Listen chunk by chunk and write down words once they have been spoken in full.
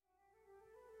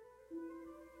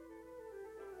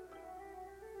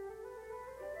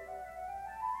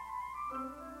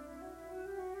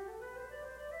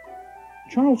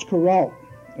Charles Kuralt,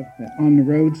 on the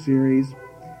Road series,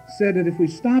 said that if we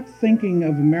stop thinking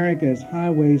of America as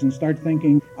highways and start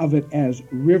thinking of it as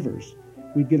rivers,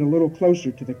 we'd get a little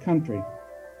closer to the country.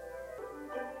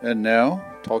 And now,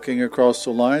 Talking Across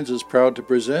the Lines is proud to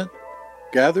present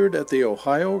Gathered at the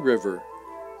Ohio River,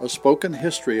 a spoken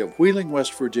history of Wheeling,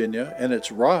 West Virginia, and its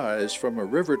rise from a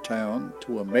river town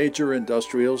to a major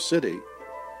industrial city.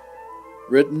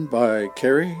 Written by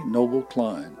Carrie Noble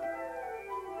Klein.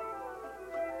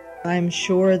 I'm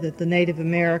sure that the Native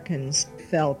Americans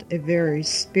felt a very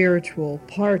spiritual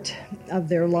part of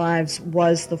their lives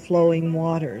was the flowing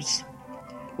waters.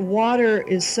 Water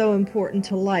is so important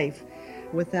to life.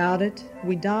 Without it,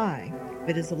 we die.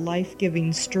 It is a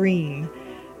life-giving stream,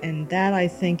 and that, I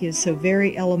think, is so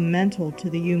very elemental to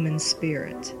the human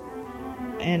spirit.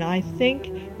 And I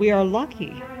think we are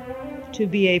lucky to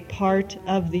be a part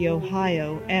of the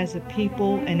Ohio as a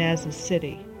people and as a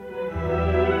city.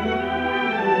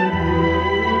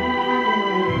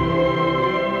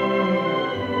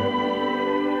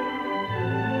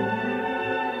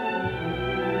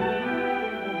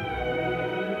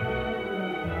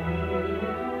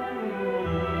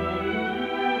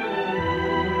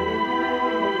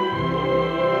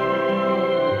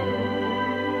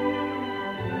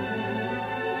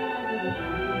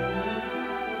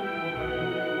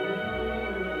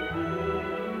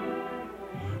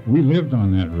 We lived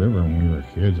on that river when we were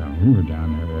kids. We were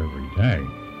down there every day.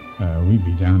 We'd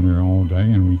be down there all day,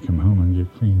 and we'd come home and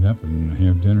get cleaned up and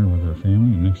have dinner with our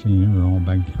family, and next thing you know, we're all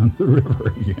back down the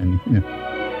river again. You know?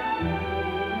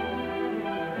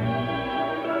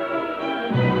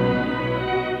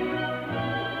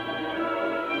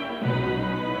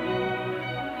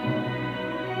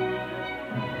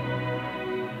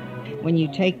 When you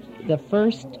take the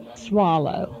first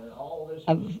swallow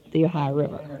of the Ohio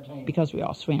River, because we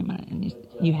all swam in it, and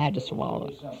you had to swallow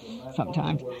it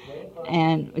sometimes.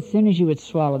 And as soon as you would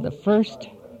swallow the first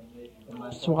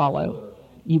swallow,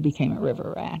 you became a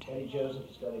river rat.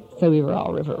 So we were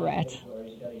all river rats.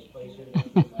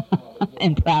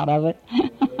 And proud of it.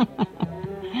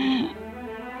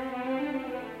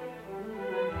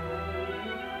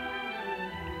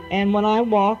 And when I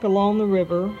walk along the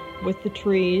river with the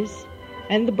trees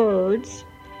and the birds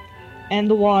and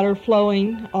the water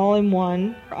flowing all in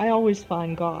one, I always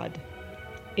find God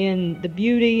in the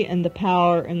beauty and the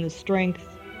power and the strength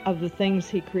of the things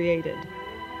He created.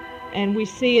 And we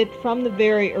see it from the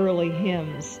very early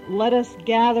hymns. Let us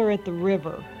gather at the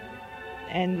river.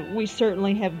 And we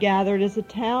certainly have gathered as a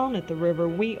town at the river.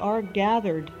 We are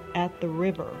gathered at the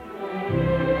river.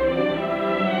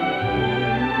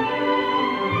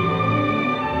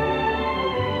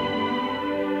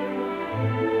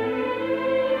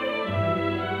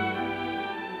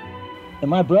 And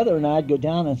my brother and I'd go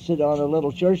down and sit on a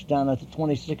little church down at the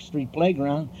 26th Street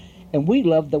playground, and we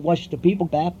loved to watch the people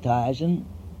baptizing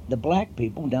the black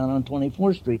people down on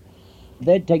 24th Street.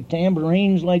 They'd take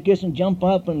tambourines like this and jump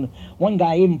up, and one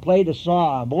guy even played a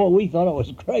saw. Boy, we thought it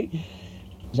was great.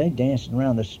 They danced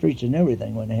around the streets and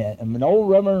everything when they had. And an old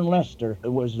Reverend Lester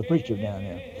was the preacher down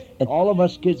there. And all of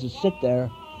us kids would sit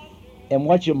there and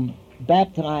watch them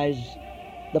baptize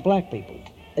the black people.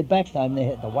 They baptized them. They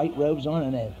had the white robes on,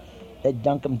 and they'd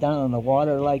dunk them down in the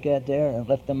water like that there and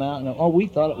lift them out. And we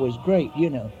thought it was great, you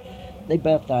know. They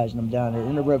baptized them down there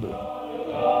in the river.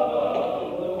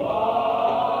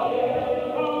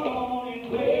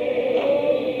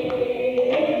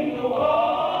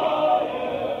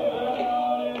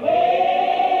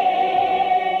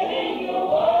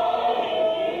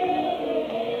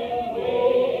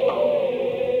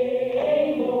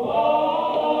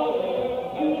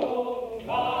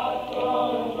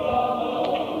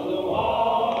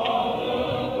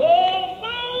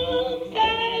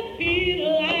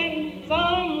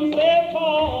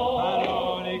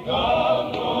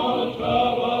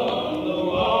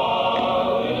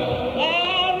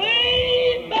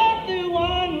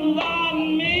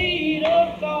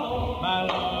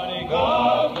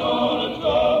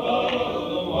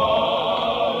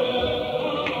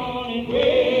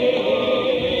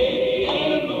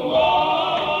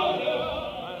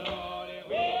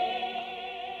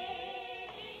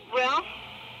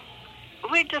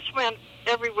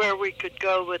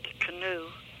 With a canoe,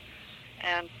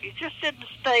 and you just didn't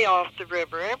stay off the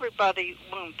river. Everybody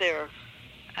went there,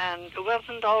 and it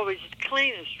wasn't always the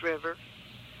cleanest river,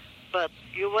 but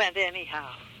you went anyhow.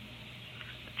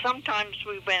 Sometimes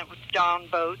we went with John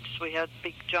boats. We had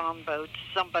big John boats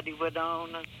somebody would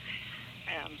own, and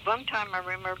one time I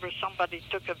remember somebody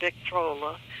took a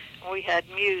Victrola, and we had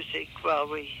music while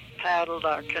we paddled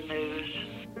our canoes.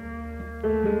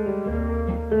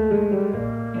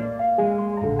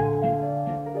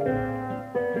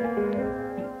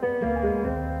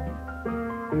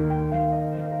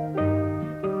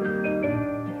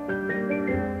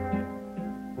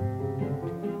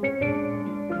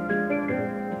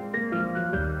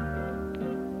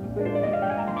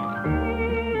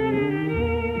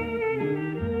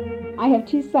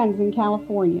 two sons in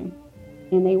California,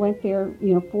 and they went there,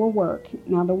 for work.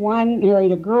 Now, the one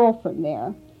married a girl from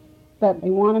there, but they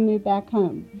want to move back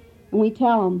home. And we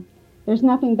tell them, there's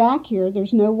nothing back here.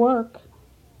 There's no work.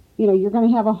 You're going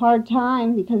to have a hard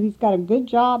time because he's got a good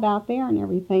job out there and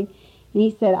everything. And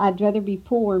he said, I'd rather be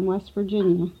poor in West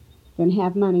Virginia than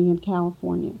have money in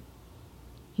California.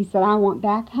 He said, I want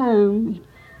back home.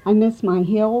 I miss my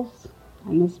hills.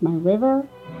 I miss my river.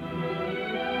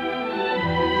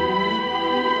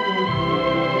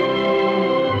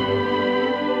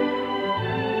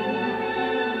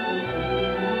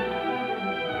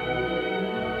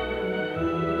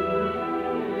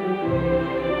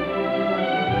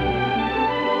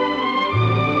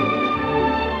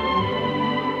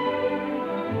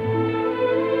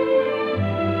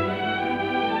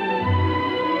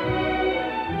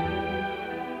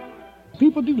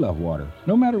 People do love water.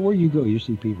 No matter where you go, you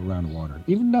see people around the water.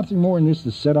 Even nothing more than just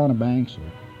to sit on the banks or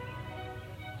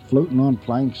floating on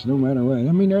planks, no matter what.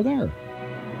 I mean, they're there.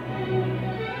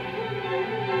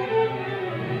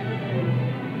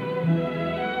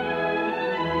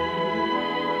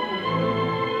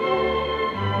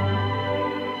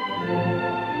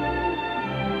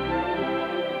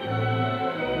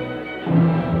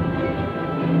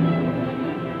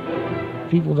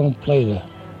 People don't play the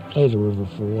river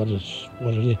for what it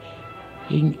is.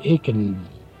 It can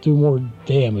do more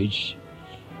damage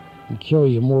and kill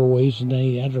you in more ways than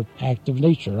any other act of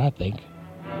nature, I think.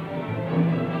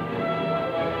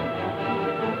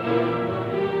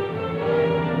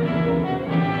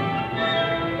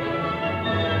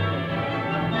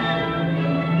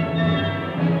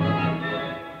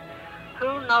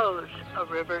 Who knows a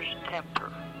river's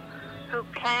temper? Who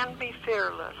can be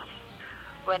fearless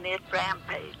when it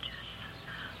rampages?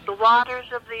 The waters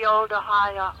of the old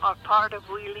Ohio are part of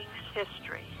Wheeling's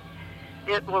history.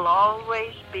 It will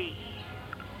always be,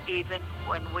 even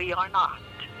when we are not.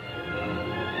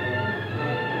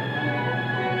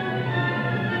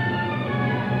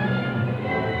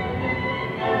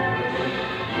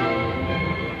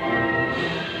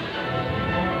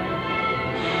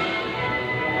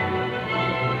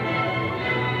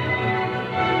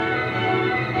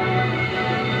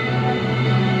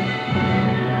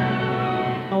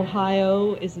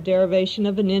 Ohio is a derivation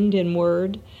of an Indian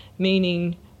word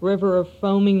meaning river of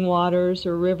foaming waters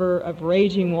or river of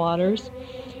raging waters.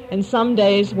 And some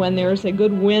days when there's a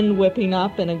good wind whipping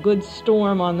up and a good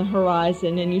storm on the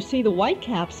horizon and you see the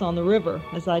whitecaps on the river,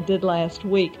 as I did last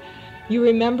week, you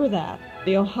remember that.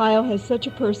 The Ohio has such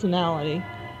a personality.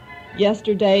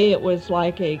 Yesterday it was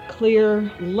like a clear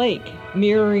lake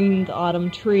mirroring the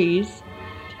autumn trees.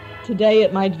 Today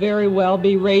it might very well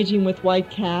be raging with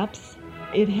whitecaps.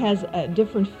 It has a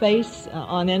different face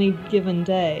on any given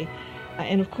day.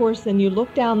 And of course, then you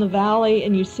look down the valley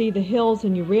and you see the hills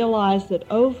and you realize that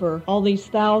over all these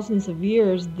thousands of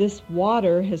years, this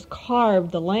water has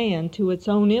carved the land to its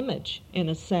own image, in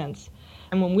a sense.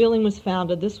 And when Wheeling was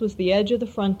founded, this was the edge of the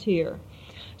frontier.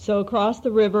 So across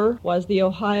the river was the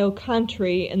Ohio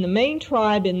country, and the main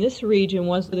tribe in this region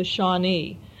was the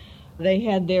Shawnee. They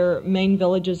had their main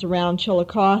villages around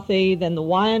Chillicothe, then the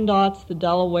Wyandottes, the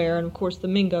Delaware, and of course the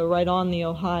Mingo right on the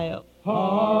Ohio.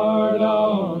 Hard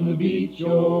on the beach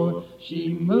shore, she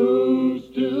moves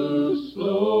too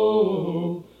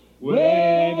slow,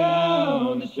 way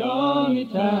down the Shawnee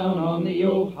town on the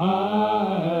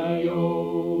Ohio.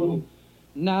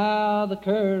 Now the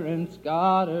current's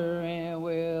got her and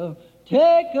we'll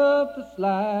take up the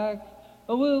slack.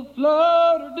 We'll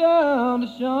float her down to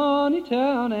Shawnee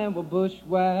town and we'll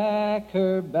bushwhack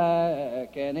her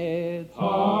back. And it's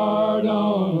hard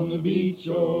on the beach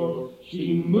shore,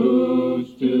 she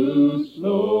moves too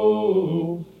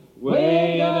slow,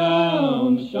 way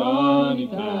down to Shawnee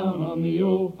town on the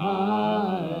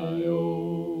Ohio.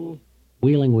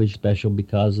 Wheeling was special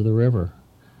because of the river.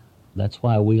 That's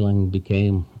why Wheeling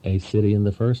became a city in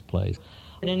the first place.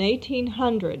 And in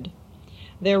 1800,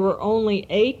 there were only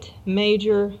 8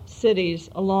 major cities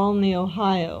along the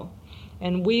Ohio,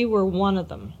 and we were one of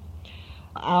them.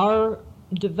 Our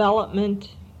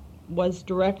development was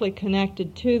directly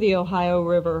connected to the Ohio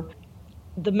River,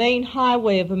 the main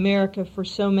highway of America for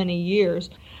so many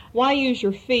years. Why use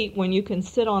your feet when you can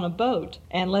sit on a boat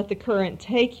and let the current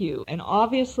take you? And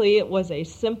obviously it was a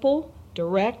simple,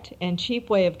 direct, and cheap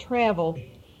way of travel.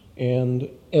 And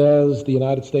as the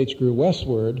United States grew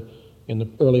westward, in the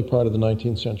early part of the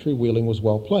 19th century, Wheeling was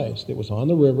well placed. It was on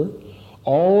the river.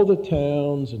 All the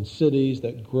towns and cities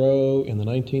that grow in the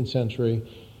 19th century,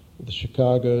 the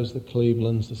Chicagos, the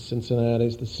Clevelands, the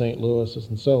Cincinnatis, the St. Louises,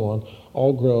 and so on,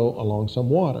 all grow along some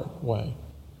waterway.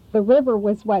 The river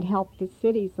was what helped the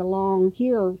cities along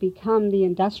here become the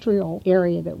industrial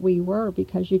area that we were,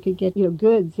 because you could get,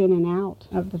 goods in and out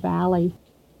of the valley.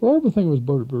 Well, everything was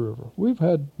boated by river. We've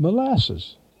had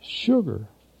molasses, sugar,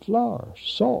 flour,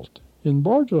 salt in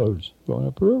barge loads going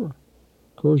up the river.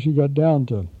 Of course, you got down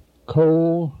to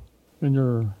coal and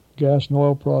your gas and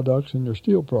oil products and your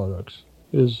steel products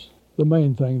is the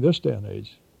main thing this day and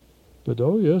age. But,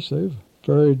 oh, yes, they've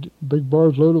ferried big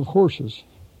barge load of horses.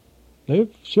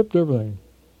 They've shipped everything.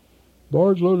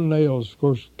 Barge load of nails, of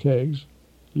course, kegs,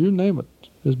 you name it,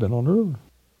 has been on the river.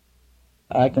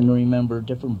 I can remember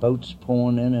different boats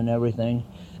pulling in and everything.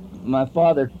 My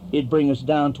father, he'd bring us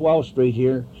down 12th Street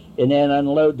here and then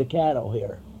unload the cattle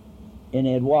here. And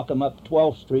they'd walk them up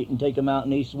 12th Street and take them out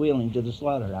in East Wheeling to the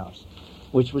slaughterhouse,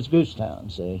 which was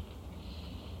Goosetown, see.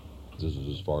 This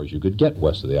is as far as you could get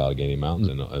west of the Allegheny Mountains,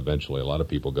 and eventually a lot of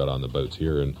people got on the boats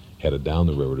here and headed down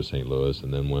the river to St. Louis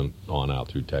and then went on out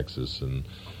through Texas, and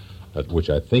which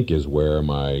I think is where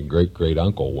my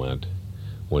great-great-uncle went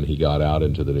when he got out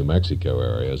into the New Mexico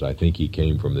areas. I think he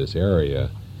came from this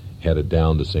area, headed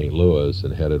down to St. Louis,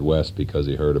 and headed west because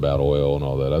he heard about oil and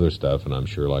all that other stuff, and I'm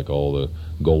sure like all the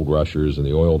gold rushers and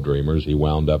the oil dreamers, he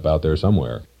wound up out there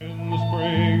somewhere. In the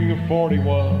spring of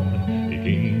 41, he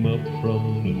came up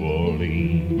from New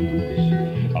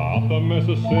Orleans, off the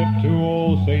Mississippi to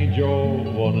old St. Joe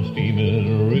on a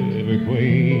steaming River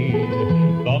Queen.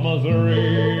 The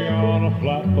Missouri on a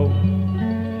flatboat,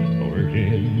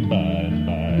 working by and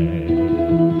by.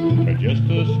 Just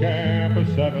a scamp of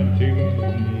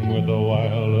 17 with a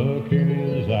wild look in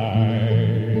his eye,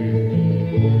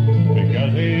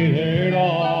 because he'd heard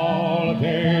all the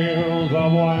tales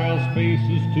of wild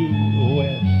spaces to the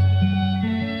west,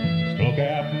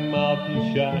 snow-capped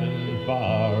mountains shining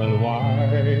far and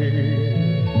wide,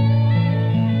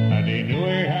 and he knew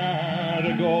he had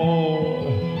to go,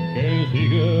 'cause he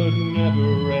could never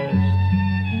rest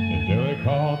until he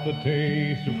caught the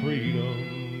taste of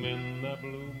freedom in that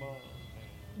blue mountain.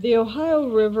 The Ohio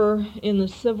River in the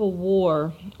Civil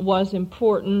War was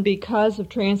important because of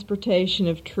transportation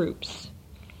of troops.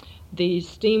 The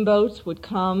steamboats would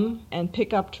come and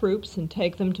pick up troops and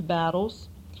take them to battles.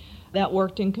 That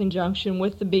worked in conjunction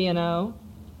with the B&O.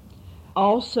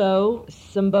 Also,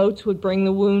 some boats would bring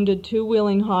the wounded to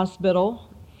Wheeling Hospital.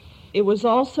 It was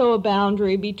also a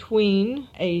boundary between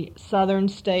a southern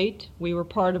state, we were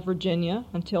part of Virginia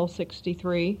until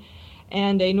 '63,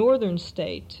 and a northern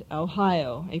state,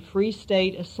 Ohio, a free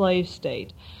state, a slave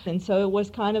state. And so it was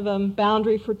kind of a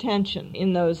boundary for tension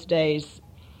in those days.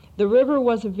 The river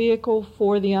was a vehicle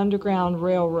for the Underground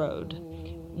Railroad.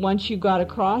 Once you got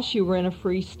across, you were in a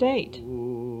free state.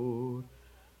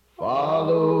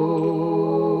 Follow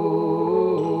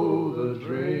the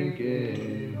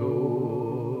drinking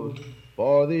goat,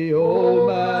 for the old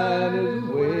man is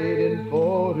waiting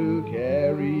for to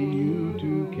carry you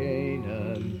to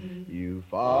Canaan. You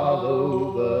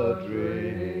follow the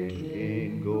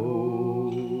drinking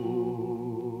goat.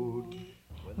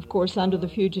 Of course, under the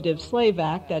Fugitive Slave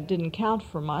Act, that didn't count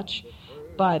for much,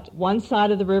 but one side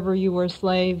of the river you were a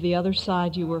slave, the other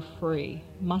side you were free.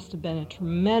 Must have been a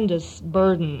tremendous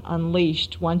burden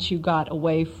unleashed once you got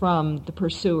away from the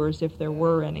pursuers, if there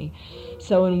were any.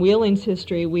 So in Wheeling's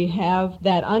history, we have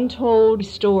that untold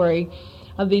story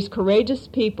of these courageous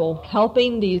people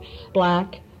helping the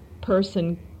black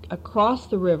person across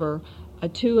the river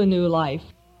to a new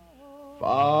life.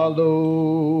 Follow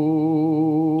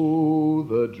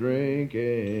the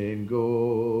drinking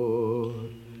goat.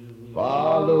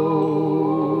 Follow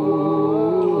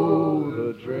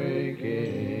the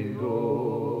drinking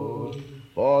goat,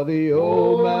 for the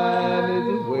old man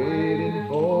is waiting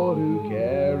for to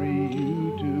carry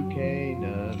you to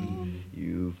Canaan.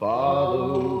 You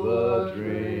follow the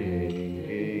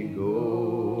drinking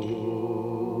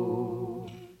goat.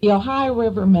 The Ohio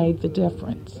River made the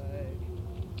difference.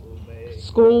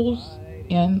 Schools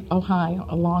in Ohio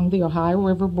along the Ohio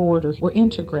River border were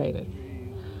integrated.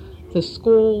 The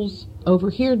schools over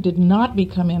here did not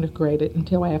become integrated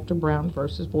until after Brown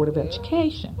versus Board of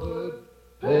Education.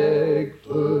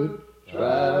 Pegfoot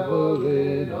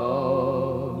traveling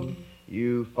on,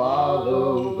 you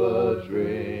follow the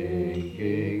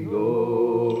drinking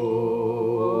goat.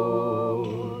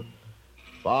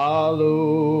 Follow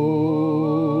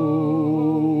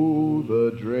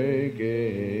the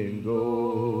drinking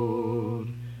goat.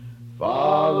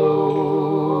 Follow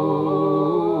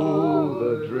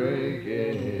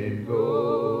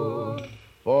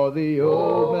for the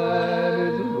old man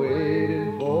is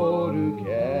waiting for to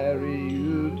carry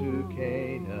you to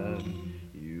Canaan.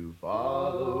 You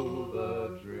follow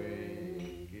the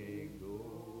drinking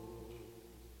goat.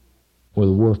 Well,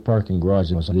 the war Waldorf Parking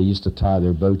Garage. They used to tie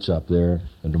their boats up there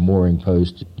at the mooring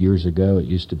post. Years ago, it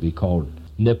used to be called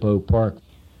Nippo Park.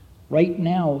 Right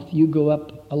now, if you go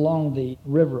up along the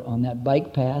river on that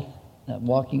bike path, that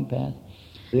walking path,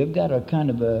 they've got a kind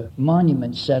of a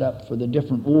monument set up for the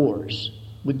different wars.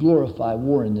 We glorify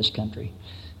war in this country.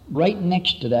 Right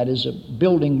next to that is a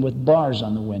building with bars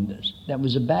on the windows. That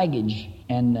was a baggage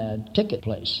and ticket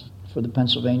place for the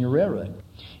Pennsylvania Railroad.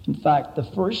 In fact, the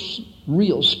first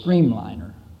real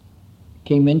streamliner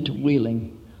came into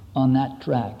Wheeling on that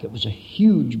track. It was a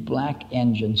huge black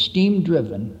engine,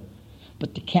 steam-driven,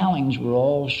 but the cowlings were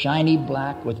all shiny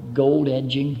black with gold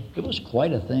edging. It was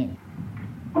quite a thing.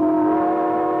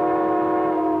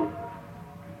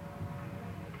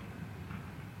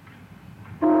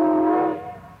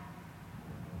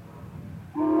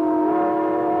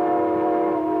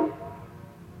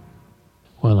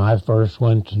 When I first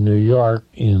went to New York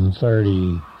in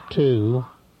 1932,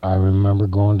 I remember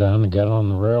going down and get on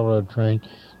the railroad train.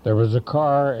 There was a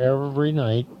car every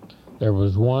night. There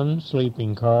was one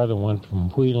sleeping car that went from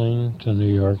Wheeling to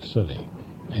New York City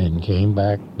and came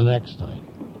back the next night.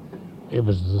 It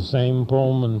was the same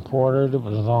Pullman Porter that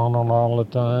was on all the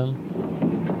time.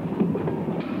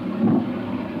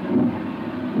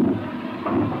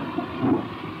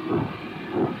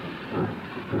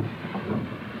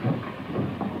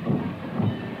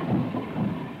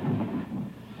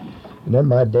 And then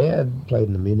my dad played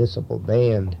in the municipal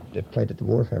band that played at the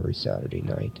wharf every Saturday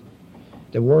night.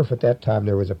 The wharf at that time,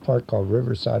 there was a park called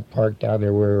Riverside Park down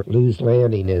there where Lou's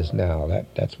Landing is now.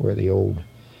 That's where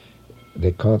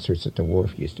the concerts at the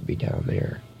wharf used to be down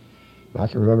there. I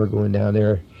can remember going down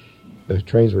there. The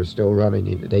trains were still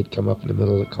running. They'd come up in the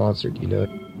middle of the concert, you know.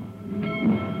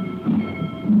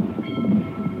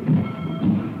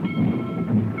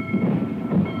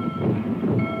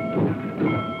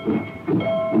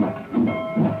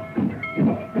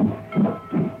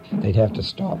 They'd have to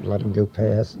stop and let them go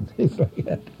past and things like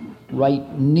that.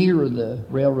 Right near the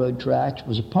railroad tracks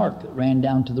was a park that ran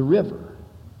down to the river.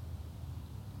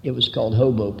 It was called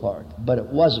Hobo Park, but it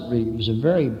wasn't really. It was a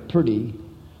very pretty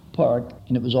park,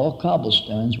 and it was all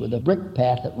cobblestones with a brick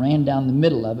path that ran down the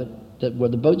middle of it where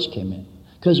the boats came in,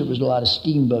 because there was a lot of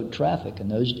steamboat traffic in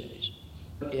those days.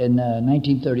 In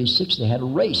 1936, they had a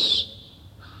race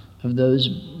of those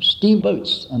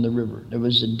steamboats on the river. There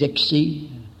was the Dixie,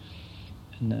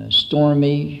 and the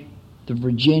Stormy, the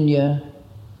Virginia,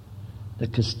 the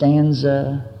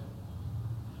Costanza,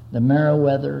 the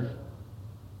Meriwether,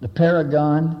 the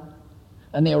Paragon,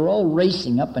 and they were all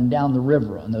racing up and down the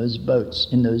river on those boats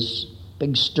in those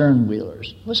big stern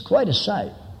wheelers. It was quite a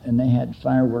sight. And they had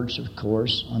fireworks, of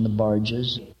course, on the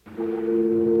barges.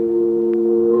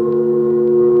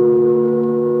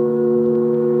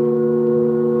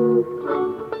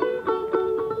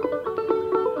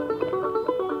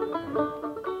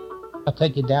 I'll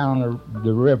take you down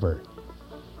the river.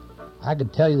 I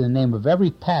could tell you the name of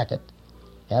every packet.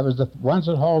 That was the ones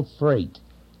that hauled freight,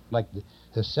 like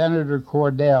the Senator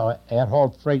Cordell had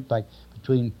hauled freight like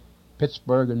between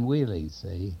Pittsburgh and Wheeling,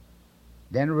 see.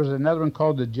 Then there was another one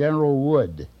called the General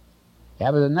Wood.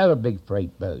 That was another big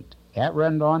freight boat. That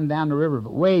run on down the river,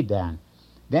 but way down.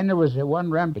 Then there was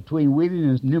one run between Wheeling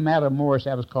and New Matamoros.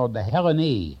 That was called the Helen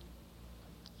E.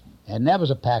 And that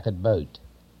was a packet boat.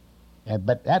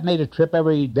 But that made a trip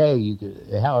every day,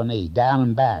 the Helen E, down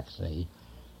and back, see.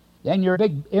 Then your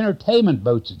big entertainment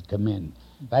boats would come in,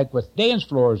 like with dance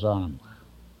floors on them.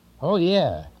 Oh,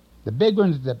 yeah. The big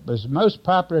one that was most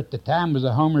popular at the time was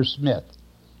the Homer Smith.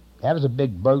 That was a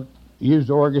big boat,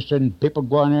 used orchestra, and people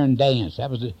go in there and dance.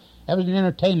 That was an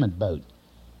entertainment boat.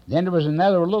 Then there was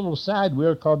another little side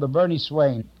wheel called the Bernie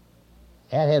Swain.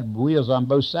 That had wheels on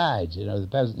both sides, you know, the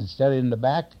president instead of in the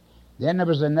back. Then there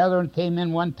was another one came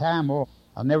in one time. Oh,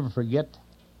 I'll never forget.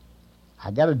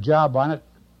 I got a job on it.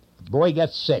 The boy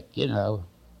got sick, you know.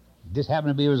 This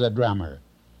happened to be was a drummer.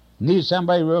 Needed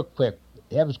somebody real quick.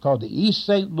 It was called the East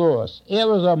St. Louis. It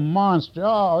was a monster.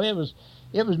 Oh, it was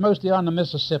mostly on the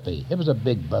Mississippi. It was a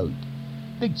big boat,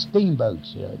 big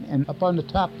steamboats, you know. And up on the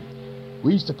top,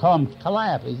 we used to call them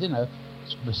calliope, you know,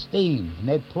 for steam. And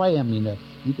they'd play them, you know.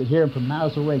 You could hear them from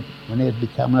miles away when they'd be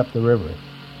coming up the river.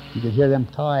 You could hear them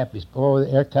caliope. Oh,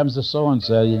 here comes the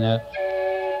so-and-so, you know.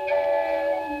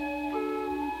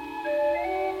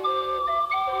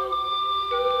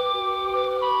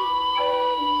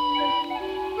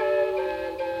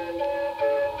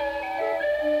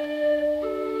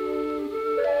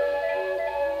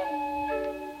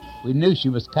 We knew she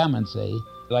was coming, see,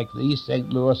 like the East St.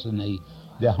 Louis and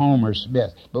the Homer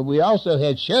Smith. But we also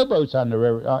had showboats on the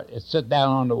river, sit down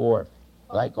on the wharf,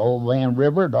 like Old Van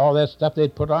River and all that stuff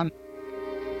they'd put on.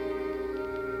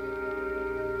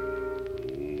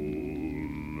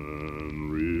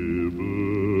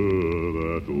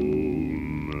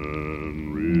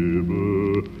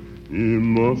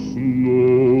 must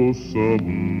know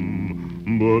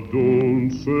something, but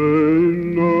don't say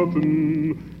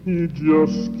nothing. He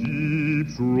just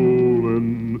keeps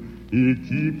rolling, he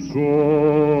keeps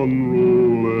on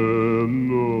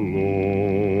rolling along.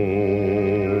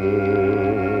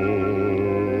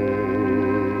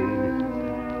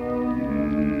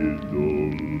 He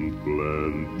don't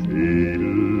plant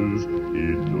potatoes, he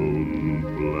don't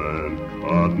plant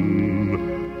cotton,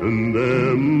 and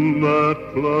them that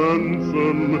plants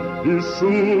them is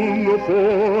soon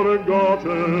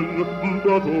forgotten.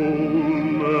 But old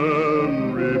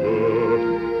man River,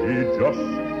 he just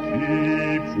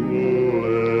keeps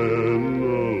rolling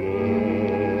along.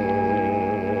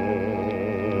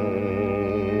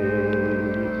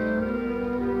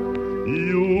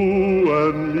 You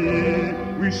and me,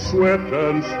 we sweat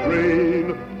and strain,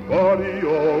 body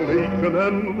all aching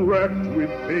and racked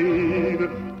with pain.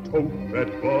 Tote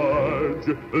that barge,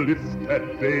 lift that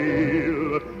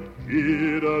bale,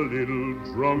 get a little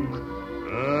drunk,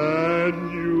 and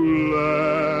you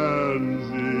lands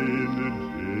in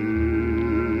jail.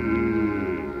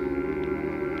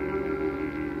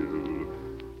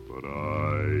 But I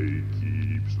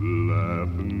keeps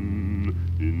laughing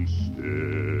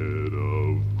instead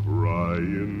of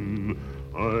crying.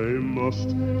 I must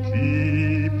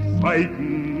keep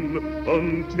fighting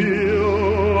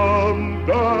until I'm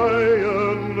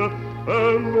dying,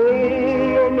 and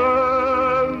old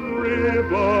man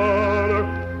River,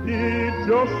 he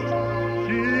just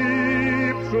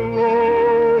keeps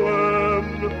rolling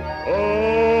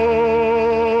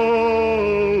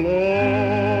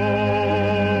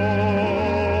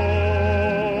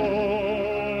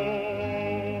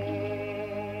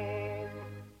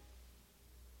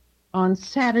On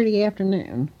Saturday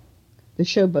afternoon, the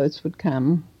showboats would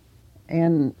come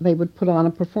and they would put on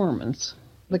a performance.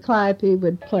 The Calliope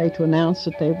would play to announce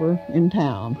that they were in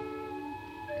town,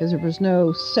 because there was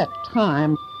no set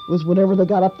time. It was whenever they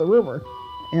got up the river.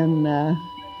 And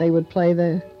they would play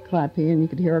the Calliope, and you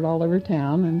could hear it all over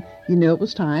town, and you knew it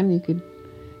was time. You could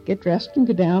get dressed and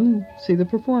go down and see the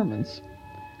performance.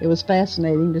 It was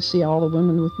fascinating to see all the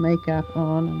women with makeup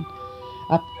on and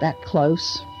up that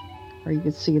close, where you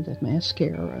could see the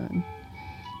mascara and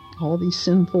all these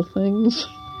sinful things.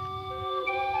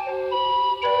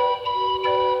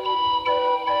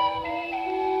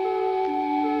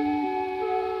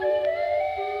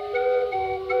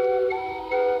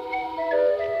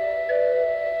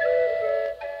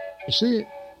 You see,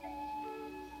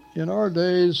 in our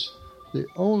days, the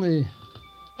only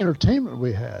entertainment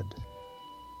we had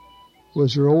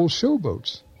was your old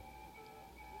showboats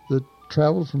that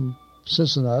traveled from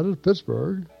Cincinnati to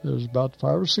Pittsburgh. There was about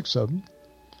 5 or 6 of them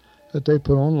that they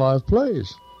put on live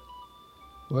plays.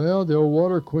 Well, the old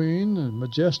Water Queen and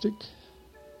Majestic,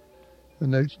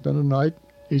 and they'd spend a night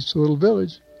each little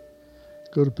village,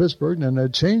 go to Pittsburgh, and then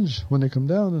they'd change when they come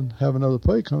down and have another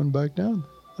play coming back down.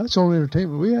 That's the only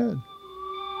entertainment we had.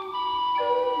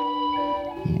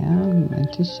 Yeah, we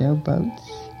went to showboats.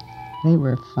 They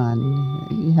were fun.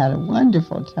 You had a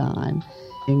wonderful time.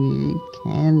 You eat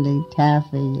candy,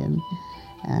 taffy,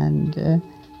 and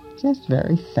just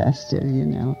very festive, you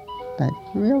know. But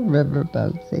real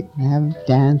riverboats, they have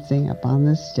dancing up on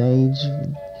the stage,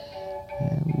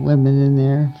 women in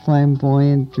their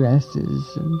flamboyant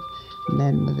dresses, and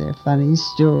men with their funny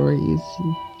stories.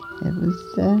 It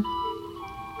was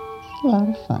a lot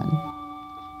of fun.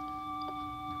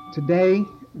 Today,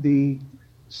 the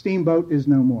steamboat is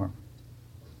no more.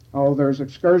 Oh, there's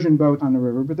excursion boats on the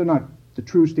river, but they're not the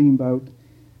true steamboat.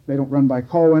 They don't run by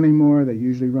coal anymore. They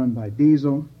usually run by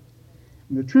diesel.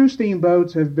 And the true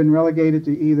steamboats have been relegated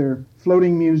to either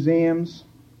floating museums,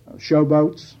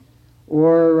 showboats,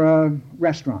 or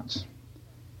restaurants.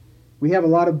 We have a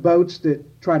lot of boats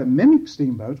that try to mimic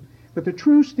steamboats, but the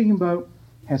true steamboat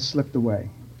has slipped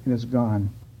away. It is gone.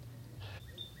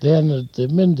 Then the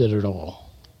men did it all.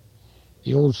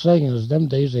 The old saying is, them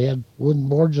days they had wooden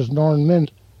barges and iron men.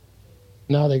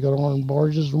 Now they got iron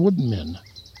barges and wooden men.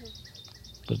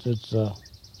 But it's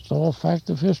all a fact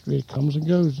of history. It comes and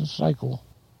goes in a cycle.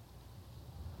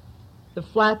 The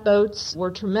flatboats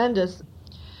were tremendous.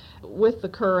 With the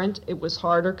current, it was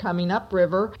harder coming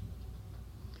upriver.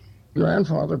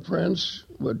 Grandfather Prince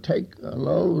would take a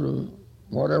load of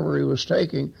whatever he was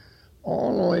taking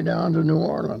all the way down to New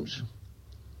Orleans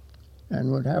and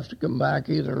would have to come back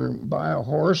either by a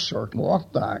horse or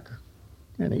walk back.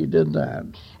 And he did that.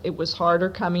 It was harder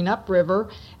coming upriver,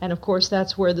 and of course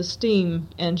that's where the steam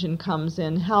engine comes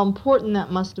in. How important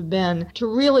that must have been to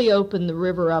really open the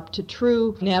river up to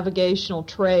true navigational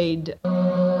trade.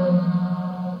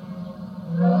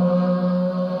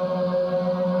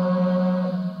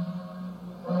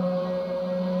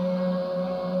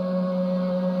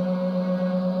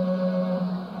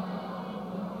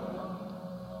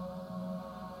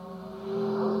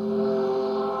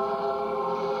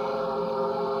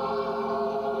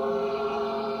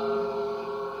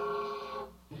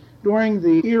 During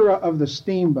the era of the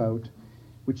steamboat,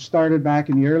 which started back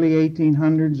in the early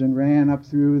 1800s and ran up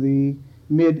through the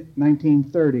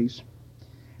mid-1930s,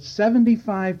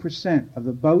 75% of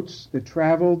the boats that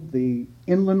traveled the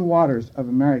inland waters of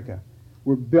America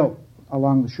were built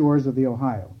along the shores of the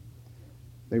Ohio.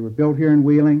 They were built here in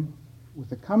Wheeling. With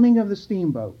the coming of the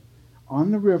steamboat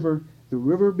on the river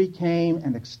became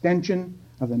an extension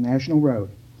of the national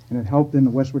road, and it helped in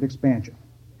the westward expansion.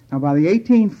 Now, by the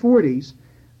 1840s,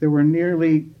 there were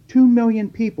nearly 2 million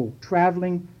people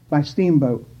traveling by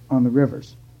steamboat on the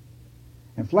rivers.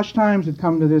 And flush times had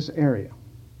come to this area.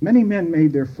 Many men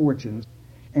made their fortunes,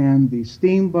 and the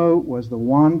steamboat was the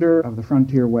wonder of the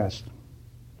frontier west.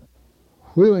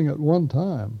 Wheeling at one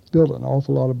time built an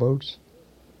awful lot of boats.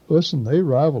 Listen, they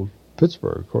rivaled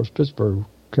Pittsburgh. Of course, Pittsburgh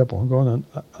kept on going, and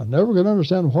I never could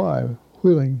understand why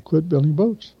Wheeling quit building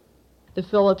boats. The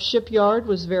Phillips Shipyard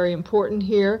was very important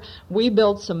here. We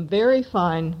built some very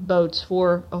fine boats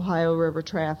for Ohio River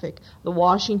traffic. The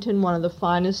Washington, one of the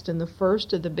finest and the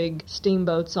first of the big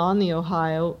steamboats on the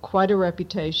Ohio, quite a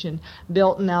reputation,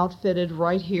 built and outfitted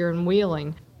right here in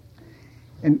Wheeling.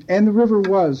 And the river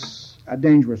was a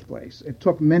dangerous place. It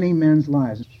took many men's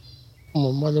lives.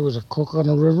 My mother was a cook on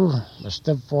the river. My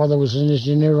stepfather was an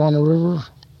engineer on the river.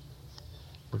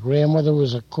 My grandmother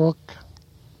was a cook.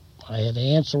 I had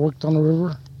aunts that worked on the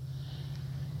river,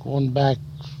 going back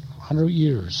 100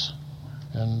 years.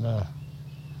 And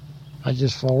I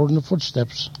just followed in the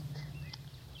footsteps.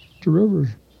 The river,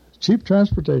 cheap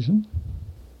transportation.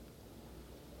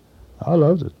 I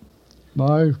loved it.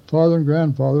 My father and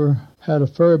grandfather had a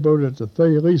ferry boat at the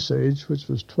Thayer Sage, which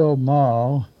was 12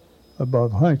 miles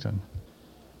above Huntington.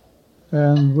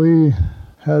 And we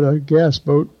had a gas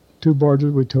boat, 2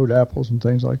 barges. We towed apples and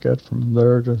things like that from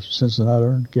there to Cincinnati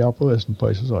and Gallipolis and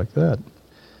places like that.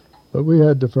 But we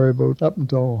had the ferry boat up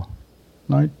until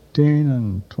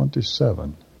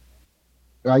 1927.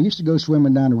 I used to go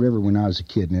swimming down the river when I was a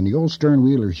kid, and the old stern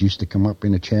wheelers used to come up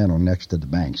in the channel next to the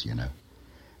banks, you know.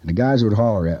 And the guys would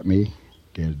holler at me,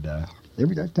 and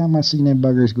every time I seen them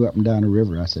buggers go up and down the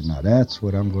river, I said, now that's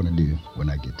what I'm going to do when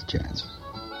I get the chance.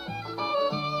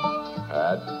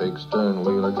 That big stern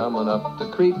wheeler coming up the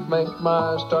creek make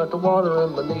my eyes start to water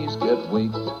and my knees get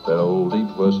weak. That old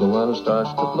deep whistle when it starts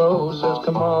to blow says,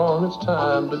 come on, it's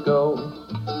time to go.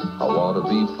 I want to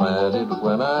be planted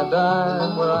when I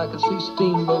die, where I can see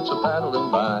steamboats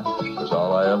a-paddling by. 'Cause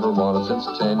all I ever wanted since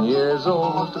 10 years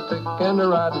old was to pick and to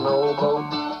ride an old boat.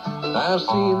 I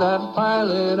see that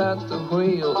pilot at the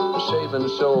wheel, shaving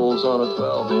shoals on a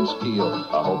 12-inch keel.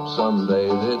 I hope someday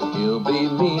that he'll be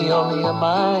me on the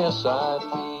MISIP.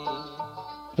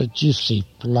 But you see,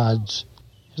 floods,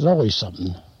 there's always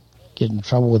something. Get in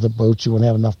trouble with the boat, you won't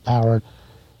have enough power.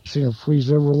 Seen a freeze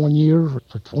river one year.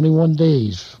 For 21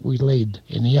 days, we laid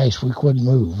in the ice. We couldn't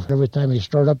move. Every time you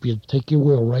start up, you'd take your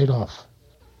wheel right off.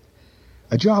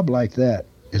 A job like that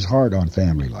is hard on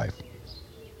family life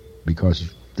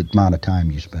because the amount of time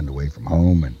you spend away from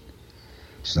home and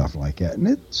stuff like that. And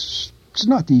it's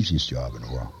not the easiest job in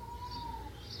the world.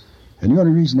 And the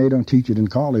only reason they don't teach it in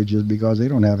college is because they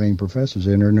don't have any professors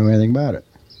in there who know anything about it.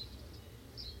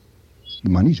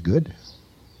 The money's good.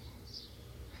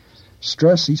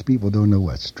 Stress, these people don't know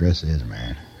what stress is,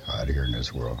 man, out here in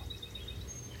this world.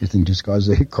 You think just because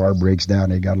their car breaks down,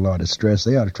 they got a lot of stress,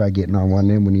 they ought to try getting on one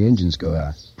of them when the engines go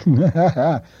out.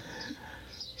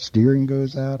 Steering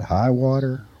goes out, high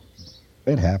water.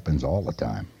 It happens all the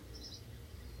time.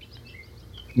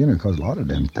 You know, because a lot of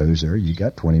them tows there, you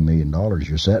got $20 million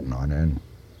you're sitting on, and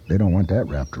they don't want that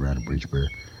wrapped around a bridge bear.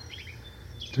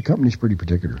 The company's pretty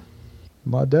particular.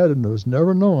 My dad was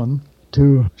never known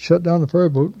to shut down the ferry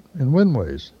boat in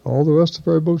windways. All the rest of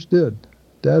the ferry boats did.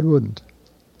 Dad wouldn't.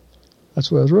 That's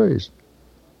the way I was raised.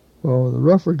 Well, the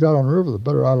rougher it got on the river, the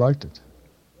better I liked it.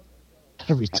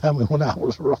 Every time we went out, it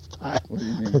was a rough time.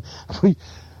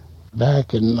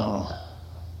 Back in,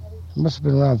 it must have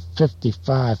been around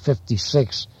 55,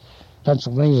 56,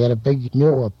 Pennsylvania had a big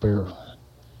mill up there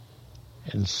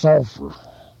in sulfur.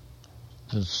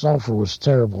 The sulfur was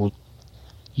terrible.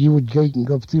 You would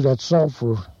go through that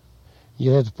sulfur.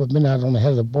 You had to put men out on the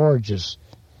head of the barges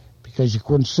because you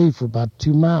couldn't see for about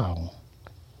 2 miles.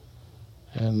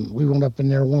 And we went up in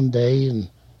there one day and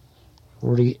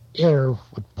where the air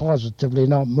would positively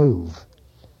not move,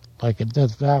 like a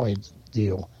Death Valley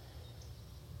deal.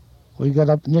 We got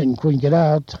up in it and couldn't get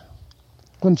out.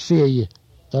 Couldn't see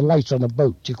the lights on the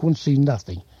boat. You couldn't see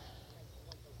nothing.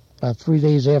 About 3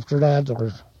 days after that,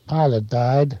 our pilot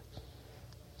died.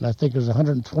 And I think it was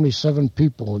 127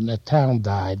 people in that town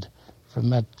died from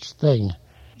that thing.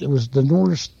 It was the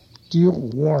North Steel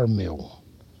War Mill.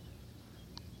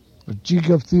 But you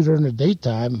go through there in the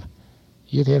daytime,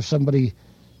 you'd have somebody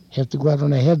have to go out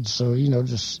on ahead, so,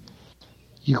 just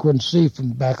you couldn't see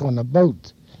from back on the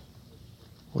boat.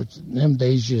 Which in them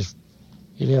days,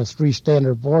 you'd have 3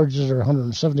 standard barges that are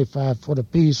 175 foot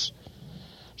apiece,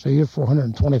 so you're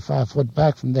 425 foot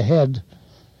back from the head.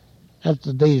 That's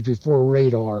the days before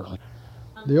radar.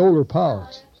 The older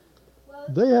pilots,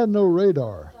 they had no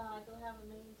radar.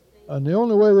 And the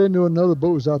only way they knew another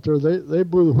boat was out there, they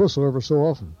blew the whistle every so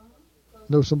often.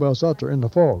 Know somebody else out there in the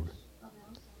fog.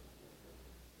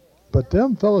 But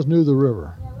them fellas knew the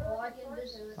river.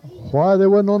 Why they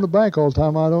wasn't on the bank all the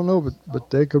time, I don't know, but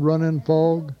they could run in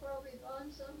fog.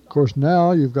 Of course,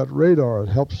 now you've got radar. It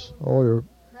helps all your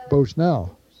boats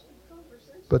now.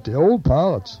 But the old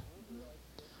pilots,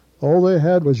 all they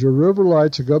had was your river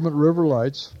lights, the government river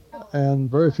lights,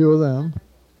 and very few of them,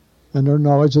 and their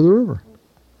knowledge of the river.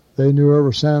 They knew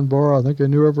every sandbar. I think they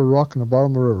knew every rock in the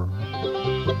bottom of the river.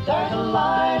 There's a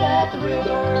light at the river,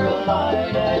 a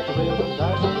light at the river.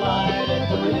 There's a light at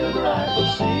the river I can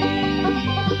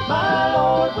see. My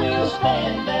Lord will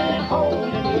stand and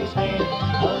hold in his hand a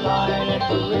light at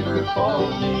the river for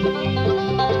me.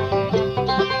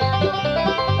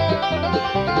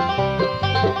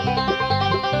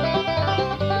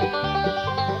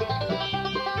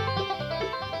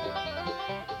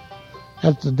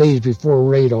 That's the days before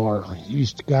radar. You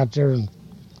used to go out there and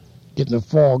get in the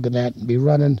fog and that and be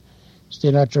running,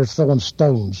 staying out there throwing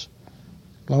stones.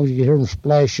 As long as you hear them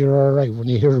splash, you're all right. When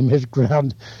you hear them hit the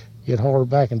ground, you'd holler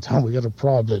back and tell them we got a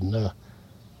problem.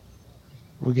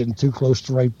 We're getting too close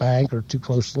to right bank or too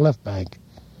close to left bank.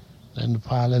 And the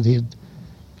pilot, he'd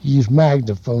use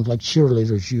magnaphones like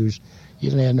cheerleaders use.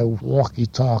 You didn't have no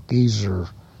walkie-talkies or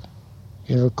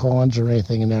intercoms or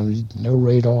anything, and then no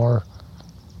radar.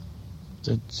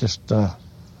 It's just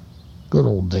good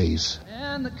old days.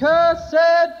 And the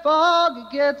cursed fog,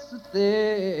 it gets so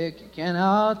thick you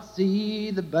cannot see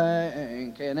the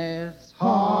bank, and it's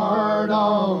hard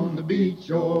on the beach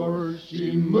or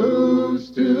she moves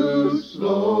too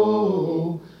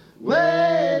slow.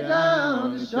 Way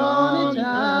down the Shawnee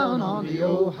Town on the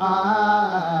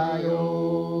Ohio.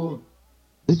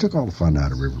 They took all the fun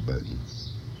out of riverboating.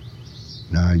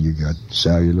 Now you got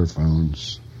cellular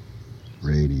phones,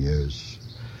 radios,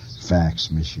 fax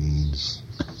machines.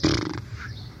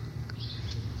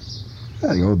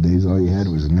 Yeah, the old days, all you had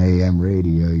was an AM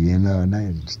radio, and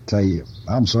I just tell you,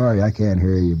 I'm sorry, I can't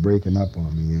hear you, breaking up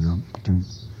on me,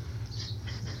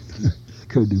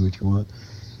 Go do what you want.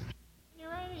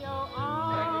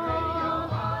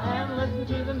 And listen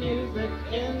to the music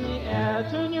in the air.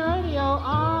 Turn your radio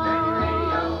on.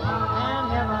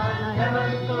 And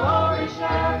heaven's glory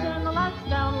shout. Turn the lights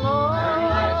down low.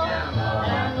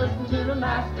 And listen to the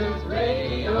Master's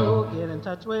radio. Get in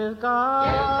touch with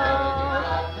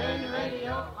God. Turn your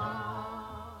radio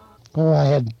on. Well, I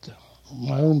had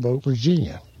my own boat,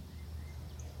 Virginia.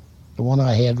 The one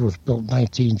I had was built in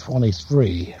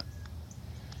 1923.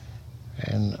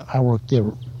 And I worked there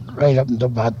right up until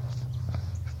about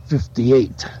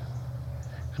 58.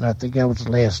 And I think I was the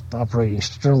last operating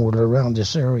sternwheeler around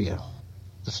this area.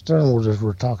 The sternwheelers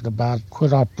we're talking about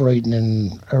quit operating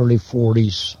in early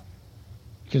 40s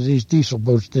because these diesel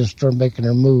boats didn't start making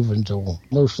their move until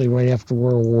mostly right after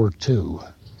World War II.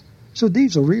 So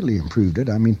diesel really improved it.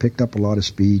 I mean, picked up a lot of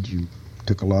speed. You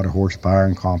took a lot of horsepower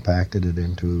and compacted it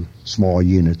into small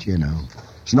units,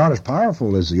 It's not as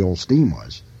powerful as the old steam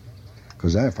was.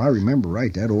 Because if I remember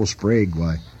right, that old Sprague,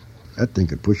 that thing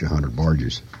could push 100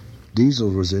 barges.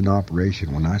 Diesel was in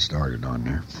operation when I started on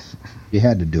there. You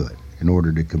had to do it in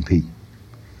order to compete.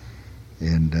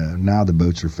 And now the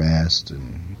boats are fast,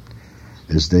 and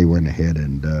as they went ahead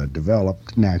and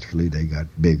developed, naturally they got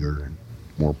bigger and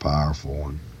more powerful.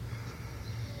 And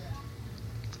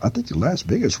I think the last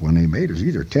biggest one they made was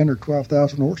either 10 or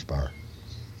 12,000 horsepower.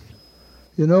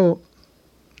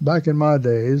 Back in my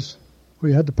days,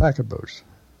 we had the packet boats.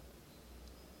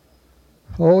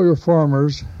 All your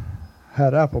farmers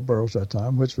had apple barrels that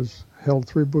time, which held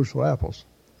 3 bushel apples.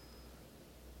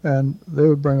 And they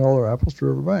would bring all their apples to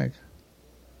Riverbank.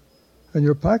 And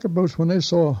your packet boats, when they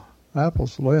saw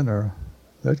apples laying there,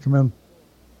 they'd come in,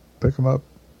 pick them up,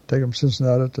 take them to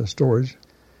Cincinnati to storage.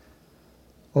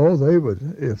 Oh, they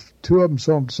would, if 2 of them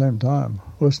saw them at the same time,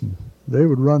 listen, they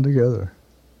would run together,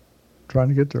 trying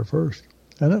to get there first.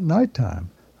 And at nighttime,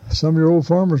 some of your old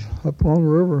farmers up along the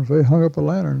river, if they hung up a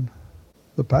lantern,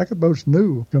 the packet boats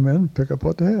knew, come in, pick up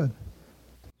what they had.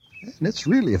 And it's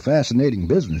really a fascinating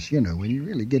business, when you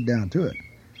really get down to it.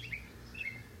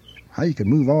 How you can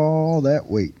move all that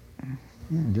weight.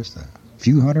 Just a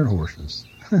few hundred horses.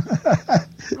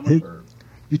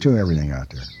 You tow everything out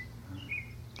there.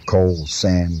 coal,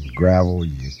 sand, gravel,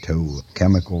 you tow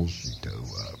chemicals, you tow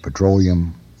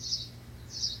petroleum,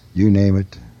 you name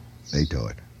it, they tow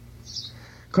it.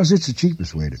 Because it's the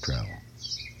cheapest way to travel.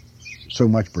 So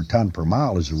much per ton per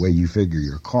mile is the way you figure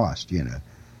your cost, you know.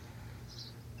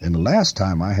 And the last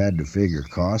time I had to figure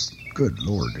cost, good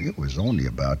Lord, it was only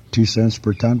about 2 cents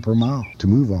per ton per mile to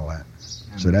move all that.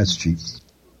 So that's cheap.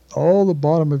 All the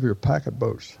bottom of your packet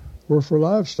boats were for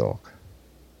livestock.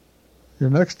 Your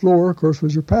next floor, of course,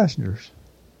 was your passengers.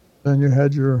 Then you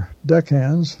had your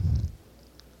deckhands,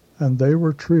 and they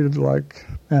were treated like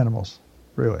animals,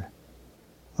 really.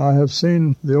 I have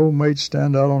seen the old mate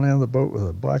stand out on the end of the boat with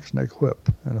a blacksnake whip,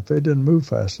 and if they didn't move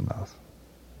fast enough,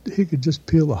 he could just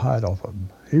peel the hide off of them.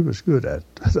 He was good at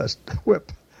that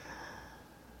whip.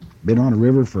 Been on the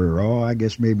river for, I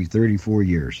guess maybe 34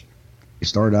 years. He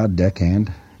started out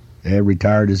deckhand,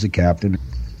 retired as a captain.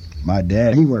 My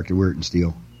dad, he worked at Weirton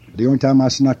Steel. The only time I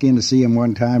snuck in to see him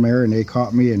one time there, and they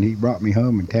caught me, and he brought me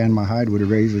home and tanned my hide with a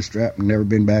razor strap, and never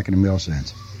been back in the mill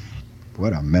since.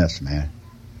 What a mess, man.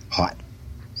 Hot.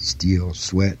 Steel,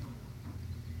 sweat.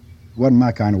 Wasn't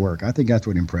my kind of work. I think that's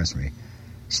what impressed me.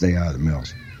 Stay out of the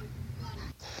mills.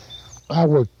 I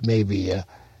worked maybe a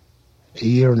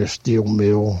year in a steel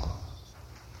mill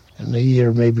and a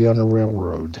year maybe on a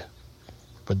railroad.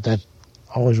 But that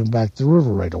always went back to the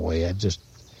river right away. I just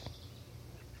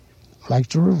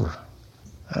liked the river.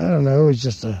 I don't know, it's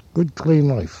just a good, clean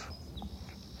life.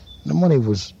 The money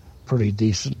was pretty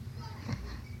decent.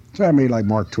 So I made like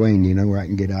Mark Twain, you know, where I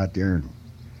can get out there and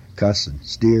cuss and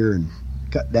steer and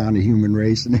cut down the human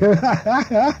race. And hey,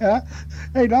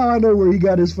 now I know where he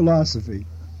got his philosophy.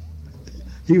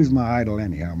 He was my idol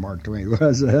anyhow, Mark Twain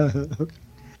was.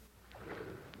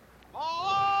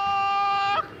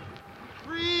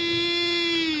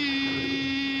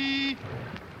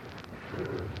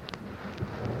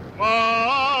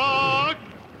 Mark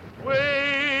Twain.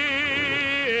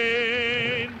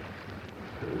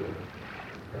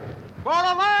 For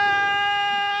the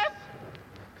last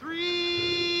 3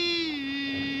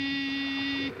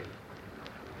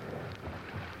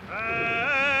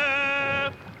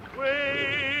 Twain.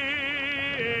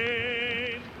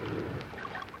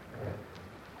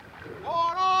 For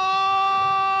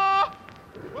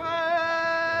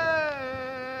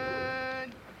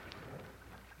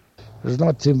There's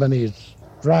not too many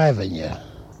driving you.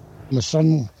 My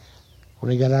son,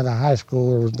 when he got out of high school,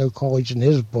 there was no college in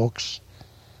his books.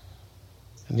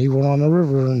 And he went on the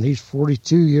river, and he's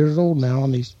 42 years old now,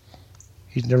 and he's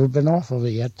never been off of it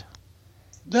yet.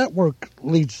 That work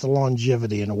leads to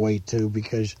longevity in a way, too,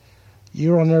 because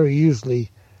you're on there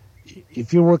usually,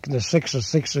 if you're working a 6 to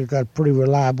 6, you've got pretty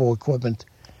reliable equipment.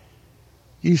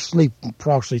 You sleep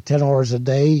approximately 10 hours a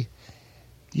day.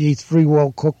 You eat 3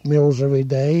 well-cooked meals every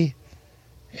day.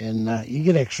 And you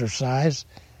get exercise.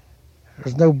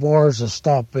 There's no bars to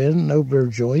stop in, no beer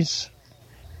joints.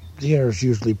 The air's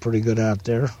usually pretty good out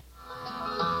there.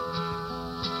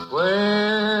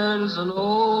 Where does an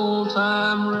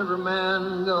old-time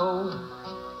riverman go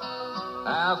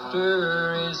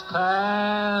after he's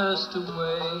passed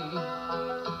away?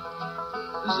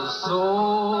 Does his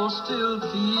soul still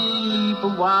keep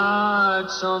a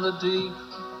watch on the deep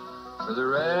for the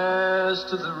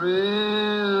rest of the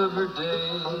river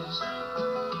days?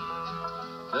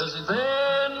 Does he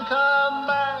then come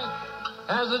back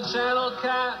as a channel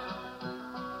cat,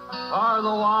 or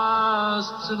the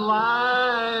wasps that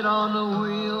light on the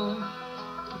wheel,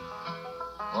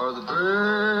 or the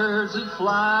birds that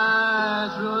fly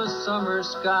through a summer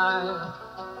sky,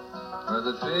 or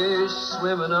the fish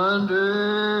swimming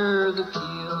under the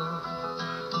keel?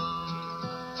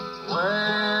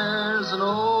 Where's an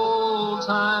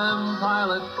old-time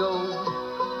pilot go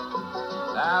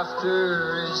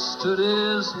after he stood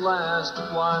his last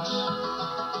watch?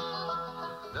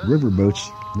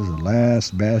 Riverboats was the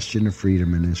last bastion of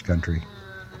freedom in this country.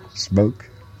 Smoke,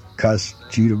 cuss,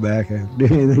 chew tobacco, do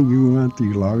anything you want to,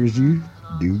 as long as you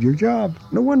do your job.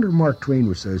 No wonder Mark Twain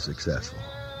was so successful.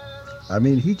 I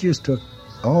mean, he just took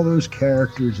all those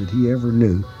characters that he ever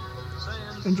knew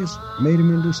and just made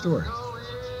them into stories.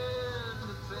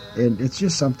 And it's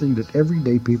just something that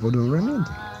everyday people don't run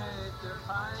into.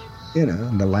 You know,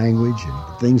 and the language and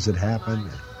the things that happen.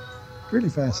 Really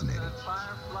fascinating.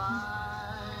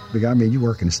 Because, I mean, you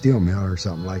work in a steel mill or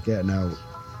something like that. Now,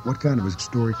 what kind of a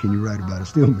story can you write about a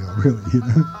steel mill, really, you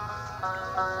know?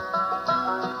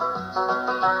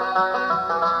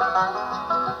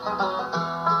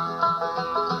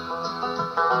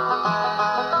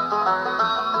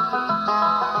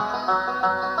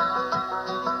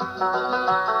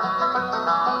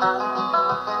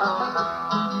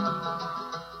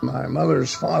 My My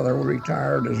mother's father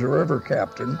retired as a river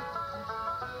captain.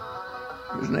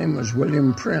 His name was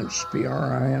William Prince,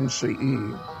 Prince.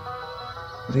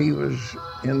 He was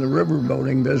in the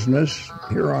riverboating business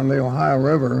here on the Ohio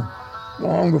River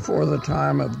long before the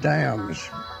time of dams.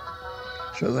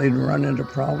 So they'd run into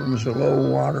problems of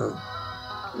low water,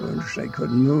 which they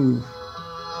couldn't move.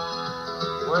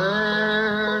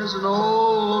 Where's an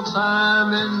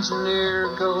old-time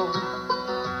engineer go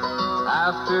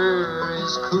after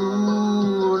he's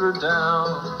cooled her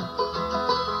down?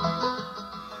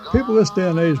 People this day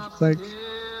and age think,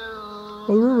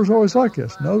 well, the river's always like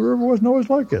this. No, the river wasn't always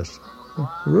like this.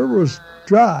 The river was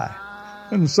dry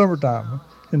in the summertime,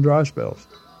 in dry spells.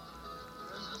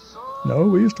 No,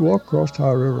 we used to walk across the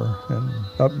Ohio River, and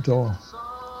up until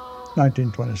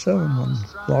 1927, when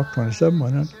Lock 27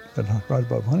 went in, right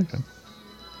above Huntington.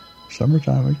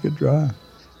 Summertime, it get dry.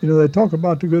 You know, they talk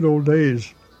about the good old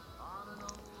days,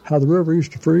 how the river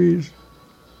used to freeze.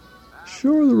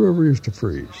 Sure, the river used to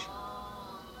freeze.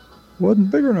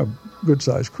 Wasn't bigger than a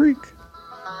good-sized creek.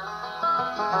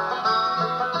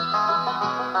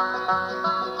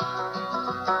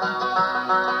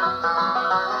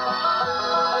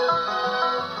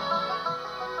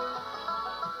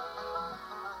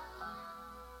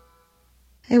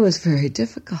 It was very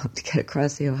difficult to get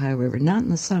across the Ohio River, not in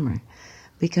the summer,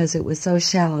 because it was so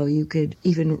shallow you could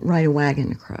even ride a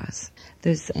wagon across.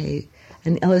 There's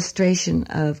an illustration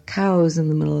of cows in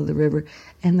the middle of the river,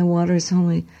 and the water's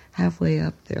only halfway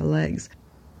up their legs.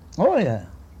 Oh, yeah.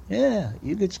 Yeah,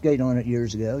 you could skate on it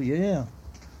years ago, yeah.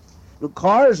 The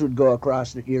cars would go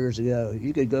across it years ago.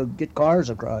 You could go get cars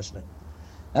across it.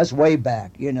 That's way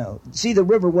back, you know. See, the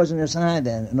river wasn't as high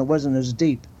then, and it wasn't as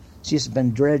deep. It's just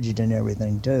been dredged and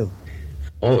everything, too.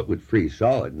 Oh, it would freeze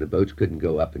solid, and the boats couldn't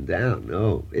go up and down.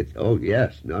 No, oh,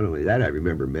 yes. Not only that, I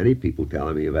remember many people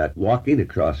telling me about walking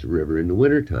across the river in the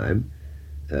wintertime.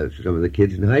 Some of the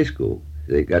kids in high school,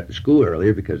 they got to school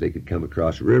earlier because they could come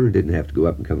across the river and didn't have to go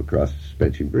up and come across the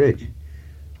suspension bridge.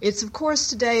 It's, of course,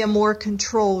 today a more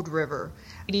controlled river.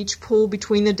 Each pool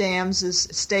between the dams is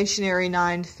stationary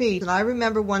 9 feet. And I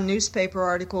remember one newspaper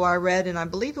article I read, and I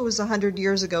believe it was 100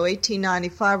 years ago,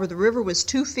 1895, where the river was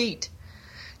 2 feet.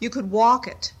 You could walk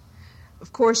it.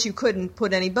 Of course, you couldn't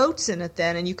put any boats in it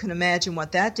then, and you can imagine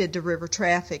what that did to river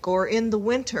traffic. Or in the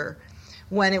winter,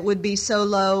 when it would be so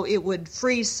low, it would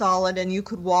freeze solid, and you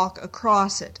could walk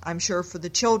across it. I'm sure for the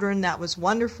children that was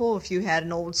wonderful. If you had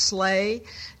an old sleigh,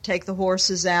 take the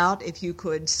horses out, if you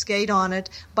could skate on it.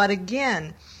 But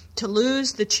again, to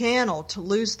lose the channel, to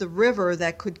lose the river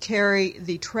that could carry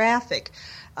the traffic,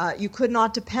 you could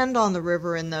not depend on the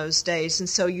river in those days, and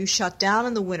so you shut down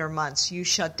in the winter months. You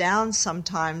shut down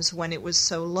sometimes when it was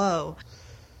so low.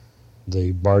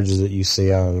 The barges that you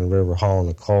see out on the river hauling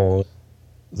the coal,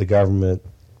 the government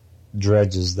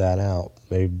dredges that out.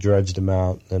 They dredged them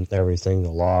out, and everything,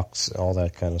 the locks, all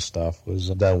that kind of stuff was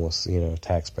done with,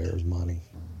 taxpayers' money.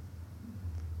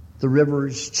 The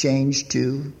rivers changed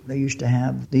too. They used to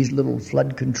have these little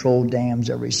flood control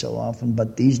dams every so often,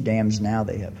 but these dams now,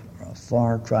 they have a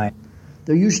far cry.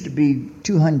 There used to be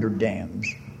 200 dams.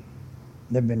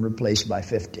 They've been replaced by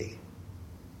 50.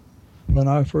 When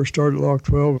I first started Lock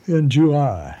 12 in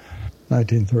July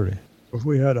 1930,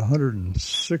 we had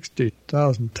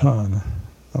 160,000 ton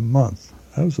a month.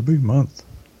 That was a big month.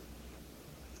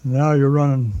 Now you're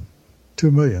running 2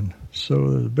 million. So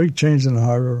there's a big change in the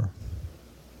Ohio River.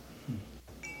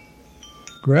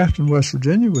 Grafton, West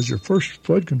Virginia was your first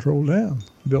flood control dam,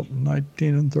 built in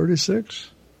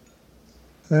 1936.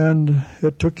 And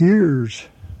it took years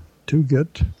to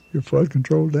get your flood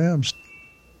control dams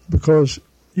because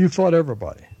you fought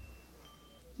everybody.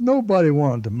 Nobody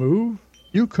wanted to move.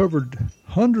 You covered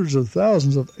hundreds of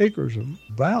thousands of acres of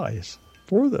valleys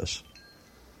for this,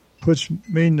 which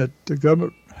mean that the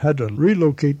government had to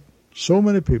relocate so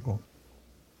many people.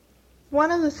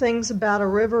 One of the things about a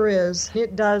river is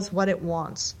it does what it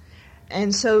wants.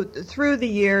 And so through the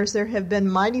years, there have been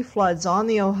mighty floods on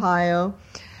the Ohio,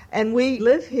 and we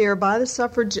live here by the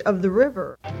suffrage of the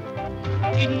river.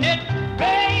 Didn't it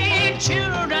rain,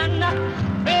 children?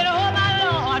 Rain, oh my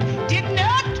Lord. Didn't it,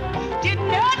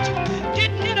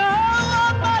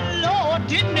 oh my Lord,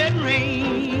 didn't it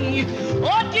rain?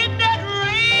 Oh, didn't it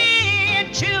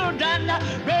rain, children?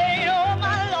 Rain, oh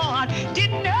my Lord.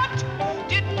 Didn't it,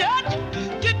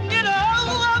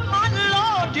 oh my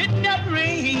Lord, didn't it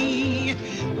rain?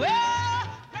 Well,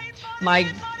 My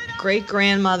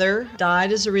great-grandmother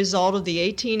died as a result of the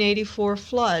 1884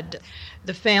 flood.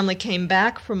 The family came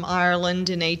back from Ireland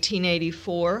in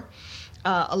 1884.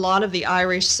 A lot of the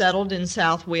Irish settled in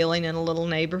South Wheeling in a little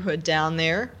neighborhood down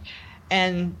there.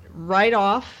 And right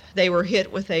off, they were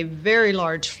hit with a very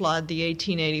large flood, the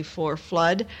 1884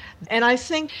 flood. And I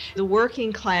think the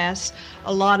working class,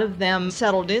 a lot of them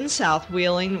settled in South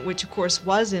Wheeling, which of course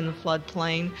was in the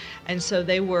floodplain, and so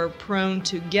they were prone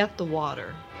to get the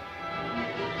water.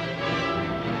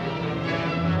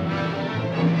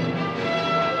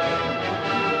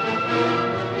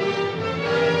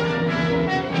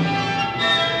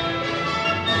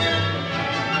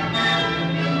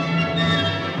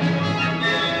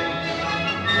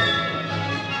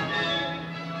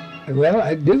 Well,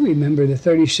 I do remember the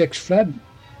 36 flood.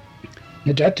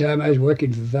 At that time, I was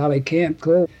working for Valley Camp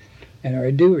Coal, and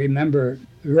I do remember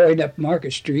rowing up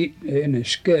Market Street in a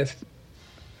skiff.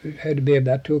 It had to be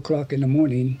about 2 o'clock in the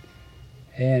morning,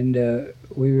 and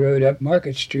we rowed up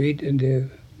Market Street, and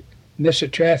to miss a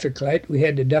traffic light, we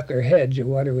had to duck our heads. The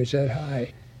water was that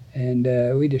high, and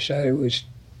we decided it was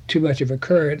too much of a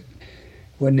current.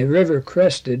 When the river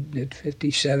crested at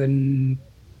 57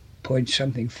 point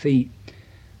something feet,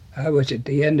 I was at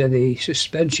the end of the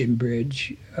suspension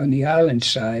bridge on the island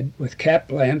side with cap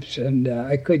lamps, and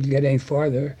I couldn't get any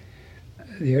farther.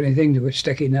 The only thing that was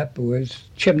sticking up was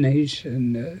chimneys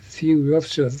and a few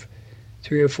roofs of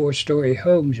 3 or 4 story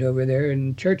homes over there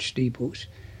and church steeples.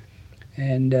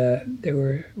 And there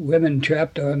were women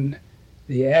trapped on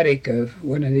the attic of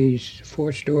one of these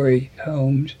 4-story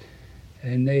homes,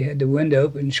 and they had the window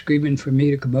open screaming for me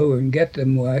to come over and get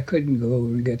them. Well, I couldn't go over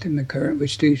and get them. The current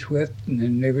was too swift, and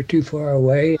then they were too far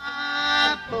away.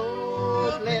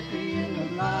 Lifeboat, let me in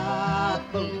the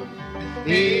lifeboat.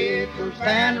 It will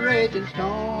stand a raging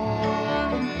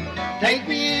storm. Take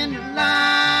me in the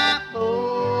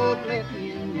lifeboat, let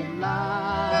me in the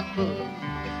lifeboat.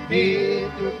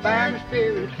 It will bear my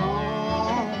spirit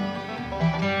home.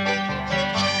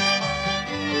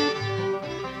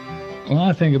 When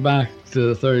I think back to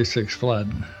the 36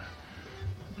 flood,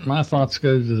 my thoughts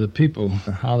go to the people,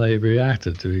 how they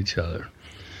reacted to each other.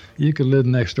 You could live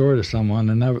next door to someone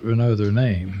and never know their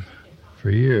name for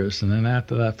years, and then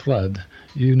after that flood,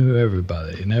 you knew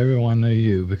everybody, and everyone knew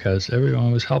you because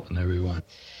everyone was helping everyone.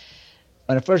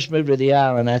 When I first moved to the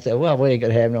island, I thought, well, we ain't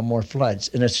going to have no more floods,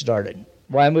 and it started.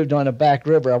 Well, I moved on the back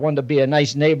river. I wanted to be a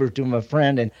nice neighbor to my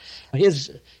friend, and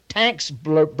his tanks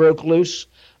broke loose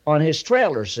on his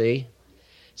trailer, see?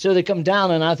 So they come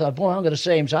down, and I thought, boy, I'm going to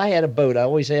save him. So I had a boat. I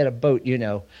always had a boat, you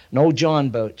know, an old John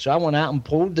boat. So I went out and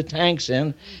pulled the tanks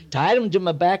in, tied them to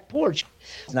my back porch.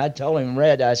 And I told him,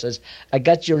 Red, I says, I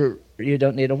got you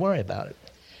don't need to worry about it.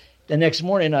 The next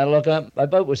morning, I look up, my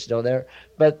boat was still there,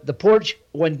 but the porch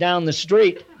went down the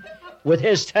street with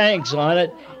his tanks on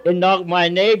it and knocked my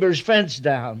neighbor's fence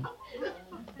down.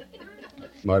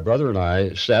 My brother and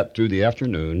I sat through the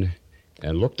afternoon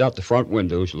and looked out the front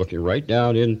windows, looking right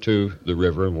down into the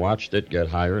river, and watched it get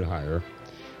higher and higher,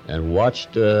 and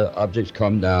watched objects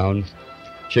come down,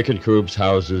 chicken coops,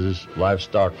 houses,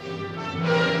 livestock.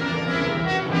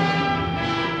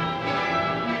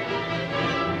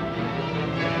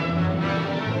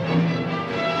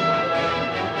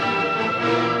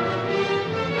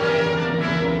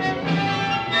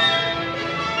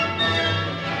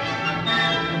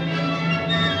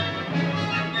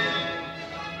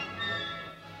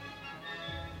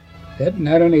 That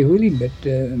not only Wheeling, but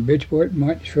Bridgeport,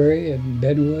 Martins Ferry, and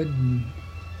Benwood,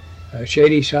 and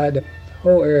Shady Side. The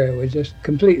whole area was just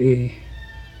completely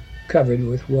covered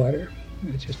with water.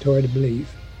 It's just hard to believe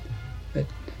that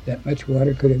that much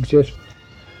water could exist.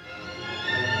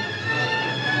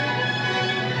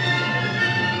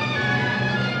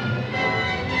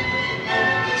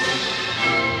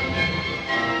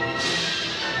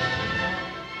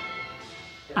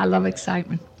 I love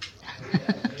excitement.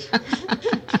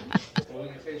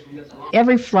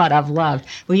 Every flood I've loved.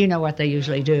 Well, you know what they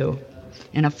usually do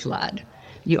in a flood.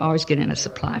 You always get in a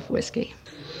supply of whiskey.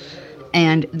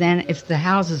 And then if the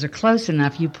houses are close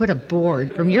enough, you put a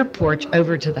board from your porch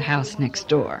over to the house next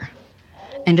door.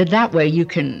 And that way you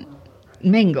can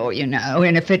mingle, you know.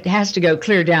 And if it has to go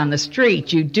clear down the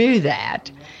street, you do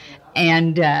that.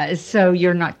 And so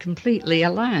you're not completely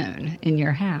alone in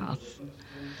your house.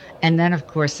 And then, of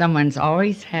course, someone's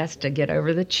always has to get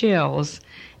over the chills,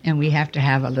 and we have to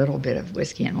have a little bit of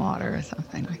whiskey and water or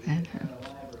something like that.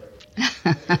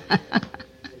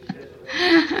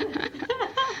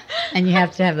 And you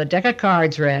have to have the deck of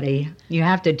cards ready. You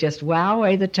have to just while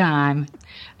away the time.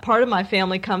 Part of my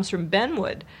family comes from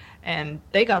Benwood, and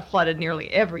they got flooded nearly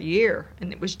every year.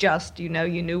 And it was just, you know,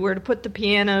 you knew where to put the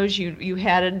pianos. You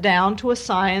had it down to a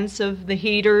science of the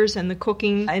heaters and the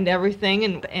cooking and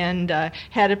everything, and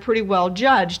had it pretty well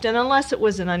judged. And unless it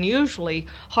was an unusually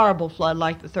horrible flood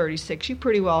like the 36, you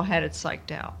pretty well had it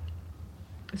psyched out.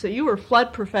 So you were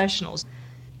flood professionals.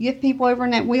 You have people over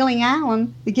in that Wheeling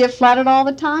Island that get flooded all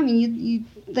the time, and you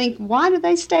think, why do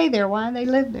they stay there? Why do they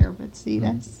live there? But see,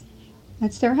 that's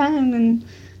their home, and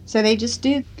so they just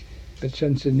do. But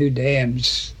since the new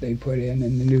dams they put in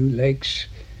and the new lakes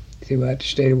throughout the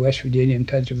state of West Virginia and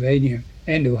Pennsylvania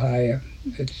and Ohio,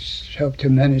 it's helped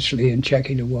tremendously in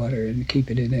checking the water and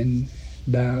keeping it in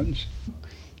bounds.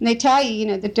 And they tell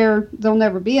you, that there'll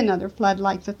never be another flood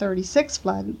like the 36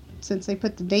 flood since they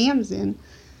put the dams in.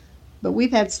 But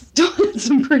we've had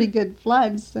some pretty good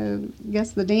floods, so I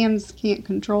guess the dams can't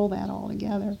control that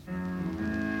altogether.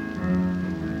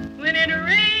 When it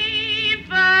rained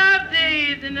 5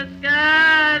 days and the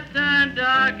sky turned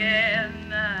dark as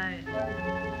night.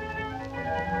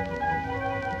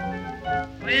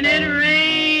 When it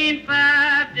rained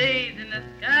 5 days and the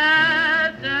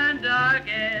sky turned dark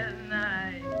as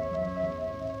night.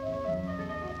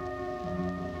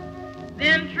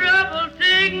 Then trouble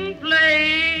taking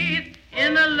place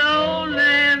in the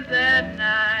lowlands at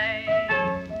night.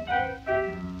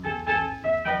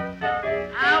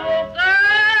 I woke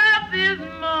up this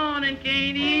morning,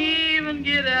 can't even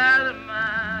get out of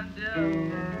my door.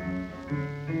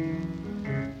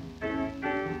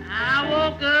 I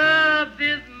woke up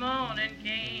this morning,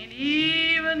 can't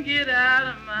even get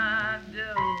out of my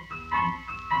door.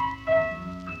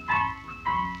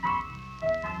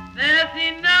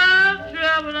 There's enough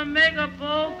trouble to make a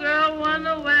poor girl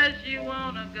wonder where she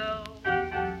wanna go.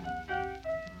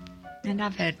 And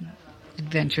I've had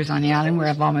adventures on the island where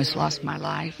I've almost lost my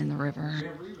life in the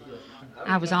river.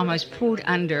 I was almost pulled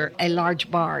under a large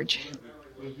barge.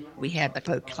 We had a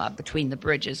boat club between the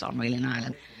bridges on Wheeling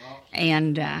Island.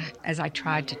 And as I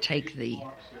tried to take the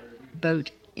boat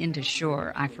into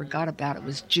shore, I forgot about it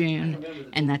was June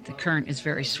and that the current is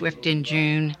very swift in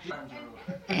June.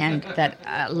 And that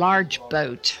a large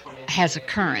boat has a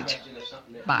current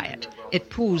by it. It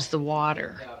pulls the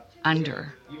water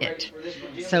under it.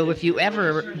 So if you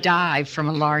ever dive from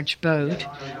a large boat,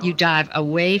 you dive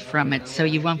away from it so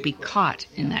you won't be caught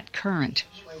in that current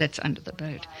that's under the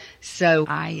boat. So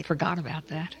I forgot about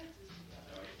that.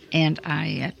 And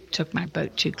I took my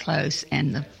boat too close,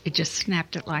 and it just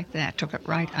snapped it like that, took it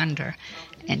right under,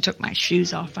 and took my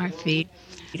shoes off my feet.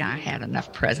 I had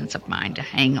enough presence of mind to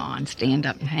hang on, stand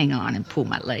up and hang on and pull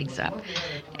my legs up.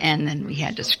 And then we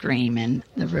had to scream, and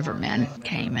the rivermen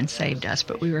came and saved us,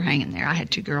 but we were hanging there. I had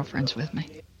 2 girlfriends with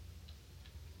me.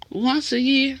 Once a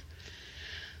year,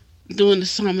 during the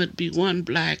summer, it'd be one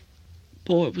black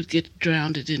boy would get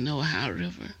drowned in the Ohio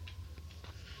River.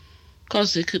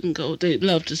 Because they couldn't go. They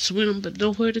loved to swim, but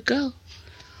nowhere to go.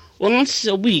 Once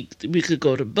a week, we could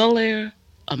go to Bel Air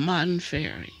or Martin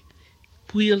Ferry.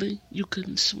 Wheeling, you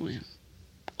couldn't swim.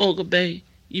 Olga Bay,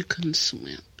 you couldn't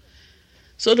swim.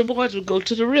 So the boys would go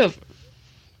to the river.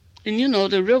 And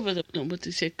the river, what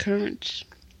they say, currents,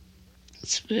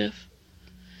 swift.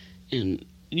 And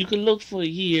you could look for a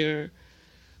year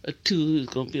or two,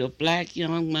 it's going to be a black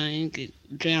young man get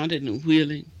drowned in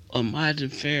Wheeling or Martin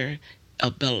Ferry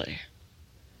or Bel Air.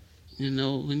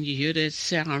 When you hear that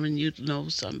siren, you know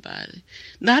somebody.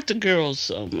 Not the girls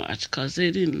so much, because they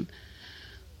didn't.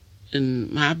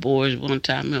 And my boys, one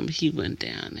time, I remember he went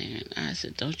down there, and I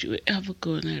said, don't you ever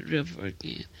go in that river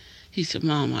again. He said,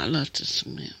 Mom, I love to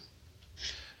swim.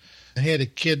 I had a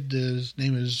kid, his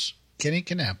name is Kenny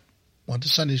Knapp. Went to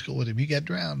Sunday school with him. He got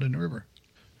drowned in the river,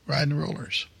 riding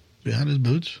rollers behind his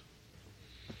boots.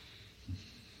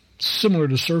 Similar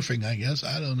to surfing, I guess.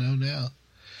 I don't know now.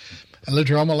 I lived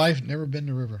here all my life, never been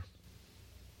to the river.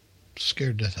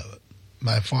 Scared to death of it.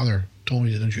 My father told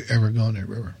me, don't you ever go in that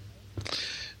river.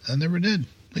 I never did.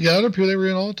 We got other people that were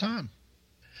in all the time.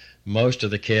 Most of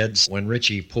the kids, when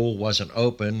Ritchie Pool wasn't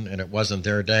open and it wasn't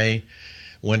their day,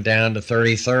 went down to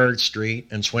 33rd Street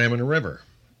and swam in the river.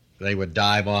 They would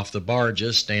dive off the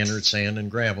barges, standard sand and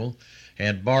gravel,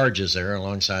 had barges there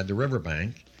alongside the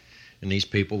riverbank, and these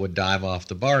people would dive off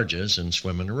the barges and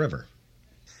swim in the river.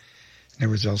 There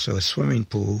was also a swimming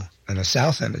pool on the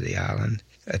south end of the island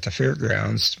at the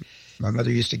fairgrounds. My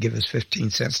mother used to give us 15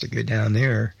 cents to go down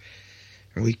there,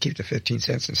 and we'd keep the 15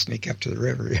 cents and sneak up to the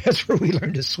river. That's where we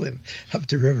learned to swim, up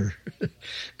the river.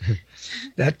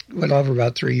 That went on for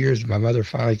about 3 years. My mother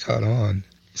finally caught on.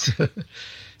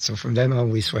 So from then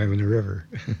on, we swam in the river.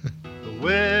 The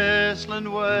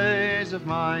whistling ways of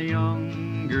my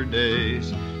younger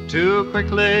days too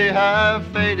quickly have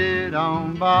faded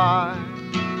on by.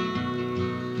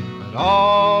 But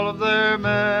all of their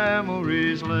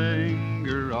memories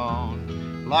linger on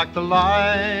like the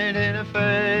light in a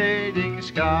fading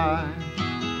sky.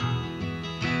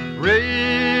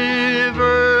 River,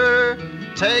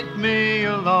 take me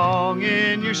along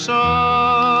in your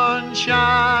sunshine.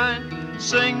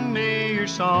 Sing me your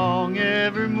song,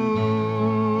 ever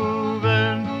moving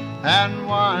and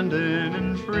winding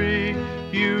and free.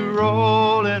 You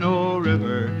rolling old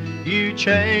river, you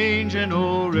changing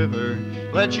old river,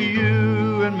 let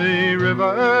you and me,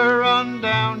 river, run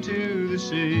down to the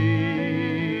sea.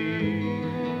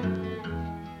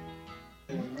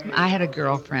 I had a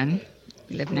girlfriend,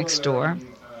 lived next door,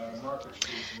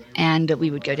 and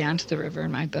we would go down to the river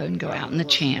in my boat and go out in the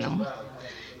channel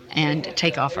and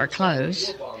take off our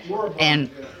clothes and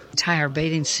tie our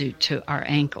bathing suit to our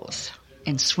ankles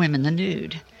and swim in the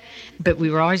nude. But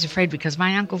we were always afraid because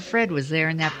my Uncle Fred was there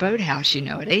in that boathouse, at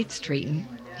 8th Street, and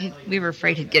we were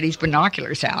afraid he'd get his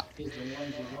binoculars out.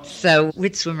 So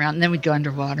we'd swim around, and then we'd go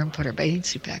underwater and put our bathing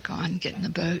suit back on, get in the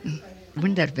boat. And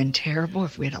wouldn't that have been terrible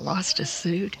if we had lost a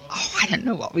suit? Oh, I don't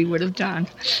know what we would have done.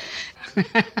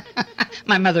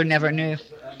 My mother never knew.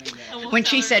 When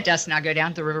she said to us, now go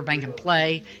down to the riverbank and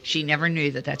play, she never knew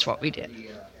that that's what we did.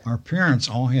 Our parents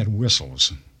all had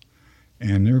whistles,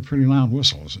 and they were pretty loud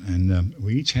whistles, and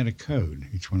we each had a code,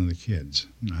 each one of the kids.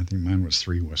 I think mine was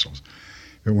 3 whistles.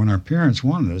 But when our parents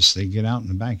wanted us, they'd get out in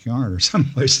the backyard or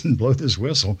someplace and blow this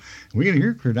whistle. We could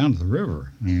hear it clear down to the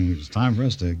river. And it was time for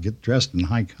us to get dressed and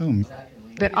hike home.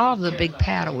 But all the big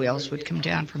paddle wheels would come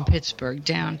down from Pittsburgh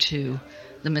down to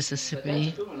the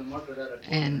Mississippi.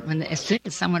 And as soon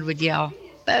as someone would yell,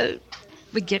 boat,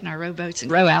 we'd get in our rowboats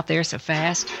and row out there so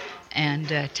fast and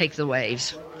take the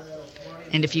waves.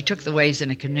 And if you took the waves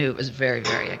in a canoe, it was very,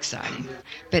 very exciting.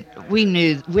 But we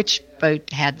knew which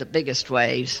boat had the biggest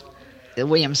waves. The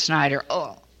William Snyder,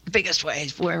 the biggest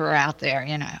waves, we were out there,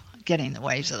 getting the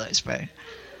waves of those boats.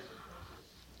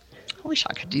 I wish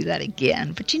I could do that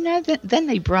again. But then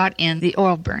they brought in the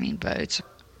oil-burning boats,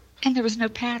 and there was no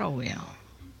paddle wheel.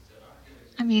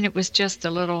 I mean, it was just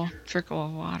a little trickle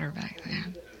of water back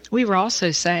then. We were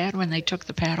also sad when they took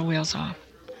the paddle wheels off.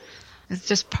 It's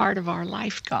just part of our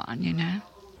life gone,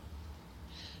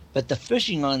 But the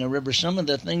fishing on the river, some of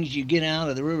the things you get out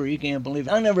of the river, you can't believe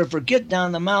it. I'll never forget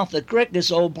down the mouth of the creek,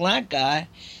 this old black guy,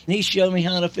 and he showed me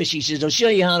how to fish. He says, I'll show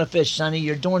you how to fish, sonny.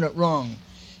 You're doing it wrong.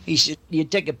 He said, you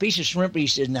take a piece of shrimp, he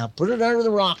says, now put it under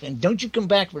the rock, and don't you come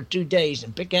back for 2 days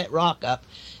and pick that rock up.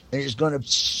 It's going to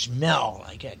smell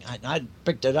like it. I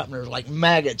picked it up, and there was like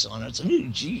maggots on it. I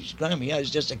said, geez, Grammy, I was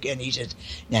just a kid. He says,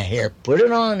 now here, put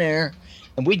it on there.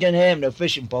 And we didn't have no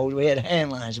fishing poles. We had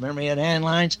hand lines. Remember he had hand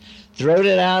lines? Throwed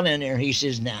it out in there. He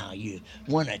says, now you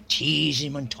want to tease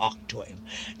him and talk to him.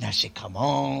 And I said, come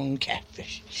on,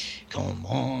 catfish. Come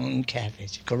on,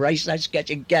 catfish. Christ, I was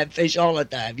catching catfish all the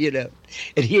time,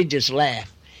 And he'd just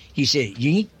laugh. He said,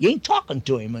 you ain't talking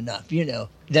to him enough,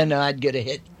 Then I'd get a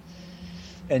hit.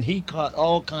 And he caught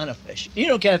all kind of fish.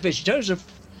 Catfish Joseph,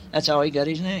 that's how he got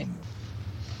his name.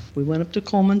 We went up to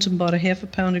Coleman's and bought a half a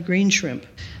pound of green shrimp.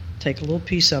 Take a little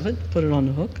piece of it, put it on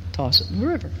the hook, toss it in the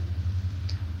river.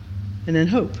 And then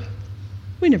hope.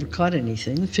 We never caught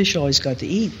anything. The fish always got to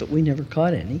eat, but we never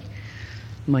caught any.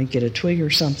 Might get a twig or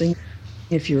something.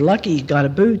 If you're lucky, you got a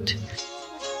boot.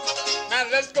 Now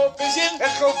let's go fishing.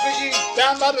 Let's go fishing.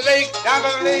 Down by the lake. Down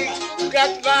by the lake. You got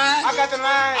the line. I got the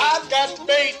line. I've got the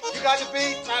bait. You got the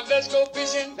bait. Now let's go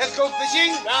fishing. Let's go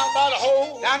fishing. Down by the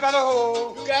hole. Down by the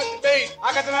hole. You got the bait.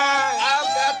 I got the line.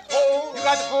 I've got the pole. You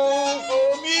got the pole.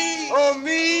 Oh me. Oh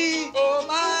me. Oh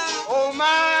my. Oh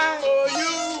my. Oh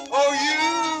you. Oh you.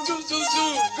 Zoo zoo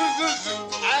zoo. Zoo zoo zoo.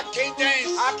 I can't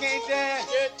dance. I can't dance.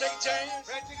 Yeah, take a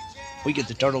chance. We get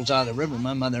the turtles out of the river.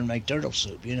 My mother would make turtle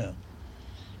soup, You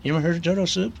ever heard of turtle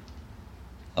soup?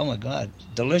 Oh, my God.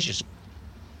 Delicious.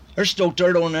 There's still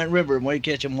turtle in that river, and we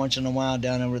catch them once in a while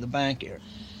down over the bank here.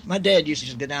 My dad used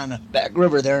to go down the back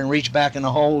river there and reach back in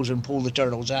the holes and pull the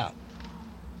turtles out.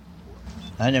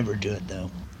 I never do it,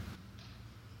 though.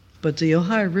 But the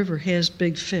Ohio River has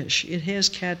big fish. It has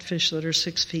catfish that are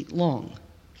 6 feet long.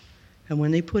 And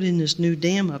when they put in this new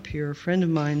dam up here, a friend of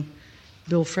mine,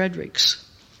 Bill Fredericks,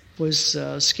 was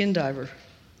a skin diver.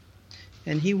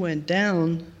 And he went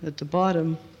down at the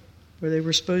bottom where they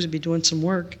were supposed to be doing some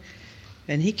work,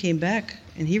 and he came back,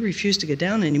 and he refused to get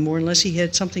down anymore unless he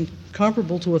had something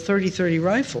comparable to a .30-30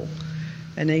 rifle.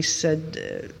 And they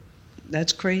said,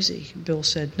 that's crazy. Bill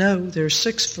said, no, there's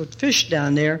 6-foot fish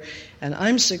down there, and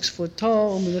I'm 6 foot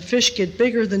tall, and when the fish get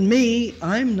bigger than me,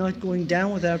 I'm not going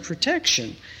down without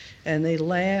protection. And they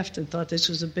laughed and thought this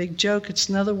was a big joke. It's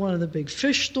another one of the big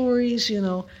fish stories,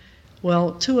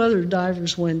 Well, 2 other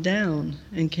divers went down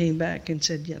and came back and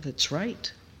said, yeah, that's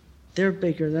right. They're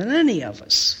bigger than any of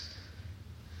us.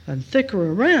 And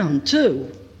thicker around,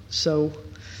 too. So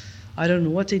I don't know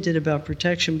what they did about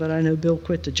protection, but I know Bill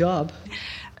quit the job.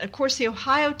 Of course, the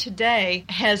Ohio today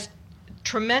has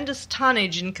tremendous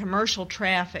tonnage in commercial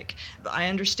traffic. I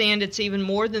understand it's even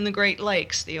more than the Great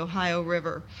Lakes, the Ohio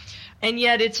River. And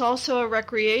yet it's also a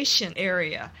recreation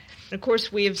area. Of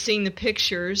course, we have seen the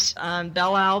pictures on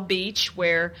Belle Isle Beach,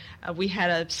 where we had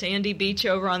a sandy beach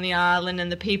over on the island,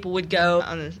 and the people would go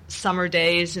on the summer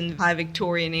days in the high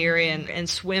Victorian area and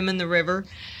swim in the river.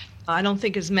 I don't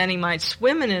think as many might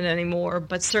swim in it anymore,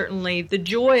 but certainly the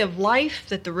joy of life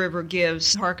that the river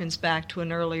gives harkens back to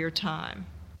an earlier time.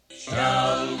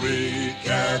 Shall we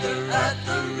gather at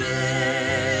the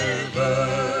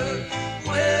river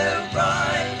where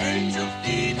bright angel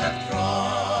feet have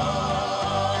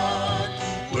trod,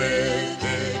 with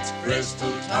its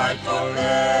crystal tide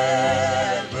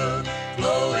forever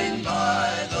flowing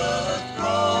by the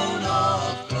throne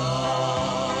of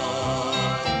God?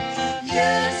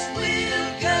 Yes,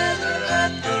 we'll gather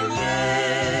at the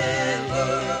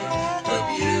river, the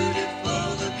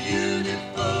beautiful river.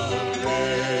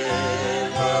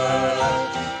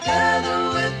 Gather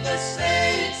with the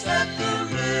saints at the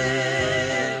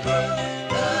river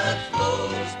that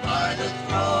flows by the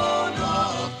throne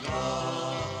of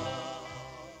God.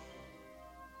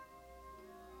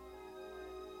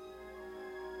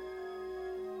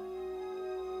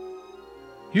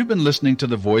 You've been listening to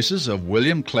the voices of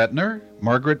William Klettner,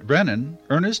 Margaret Brennan,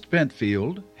 Ernest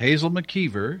Bentfield, Hazel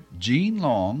McKeever, Jean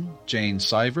Long, Jane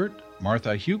Sivert,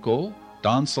 Martha Huckel,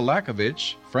 Don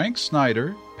Salakovich, Frank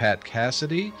Snyder, Pat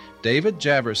Cassidy, David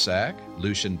Javersack,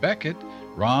 Lucian Beckett,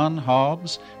 Ron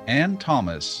Hobbs, Ann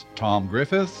Thomas, Tom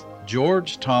Griffith,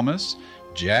 George Thomas,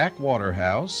 Jack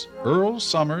Waterhouse, Earl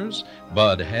Summers,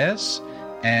 Bud Hess,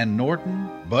 Ann Norton,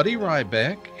 Buddy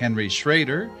Rybeck, Henry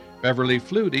Schrader, Beverly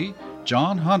Flutie,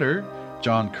 John Hunter,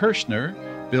 John Kirshner,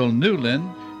 Bill Newland,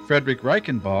 Frederick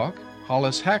Reichenbach,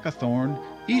 Hollis Hackathorn,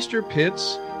 Easter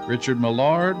Pitts, Richard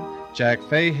Millard, Jack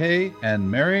Fahey, and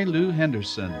Mary Lou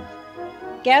Henderson.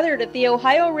 Gathered at the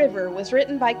Ohio River was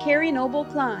written by Carrie Noble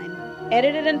Klein,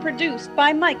 edited and produced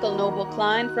by Michael Noble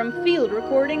Klein from field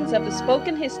recordings of the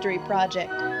Spoken History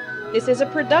Project. This is a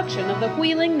production of the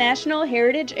Wheeling National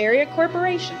Heritage Area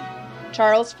Corporation.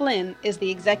 Charles Flynn is the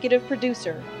executive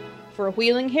producer. For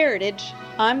Wheeling Heritage,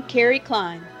 I'm Carrie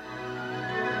Klein.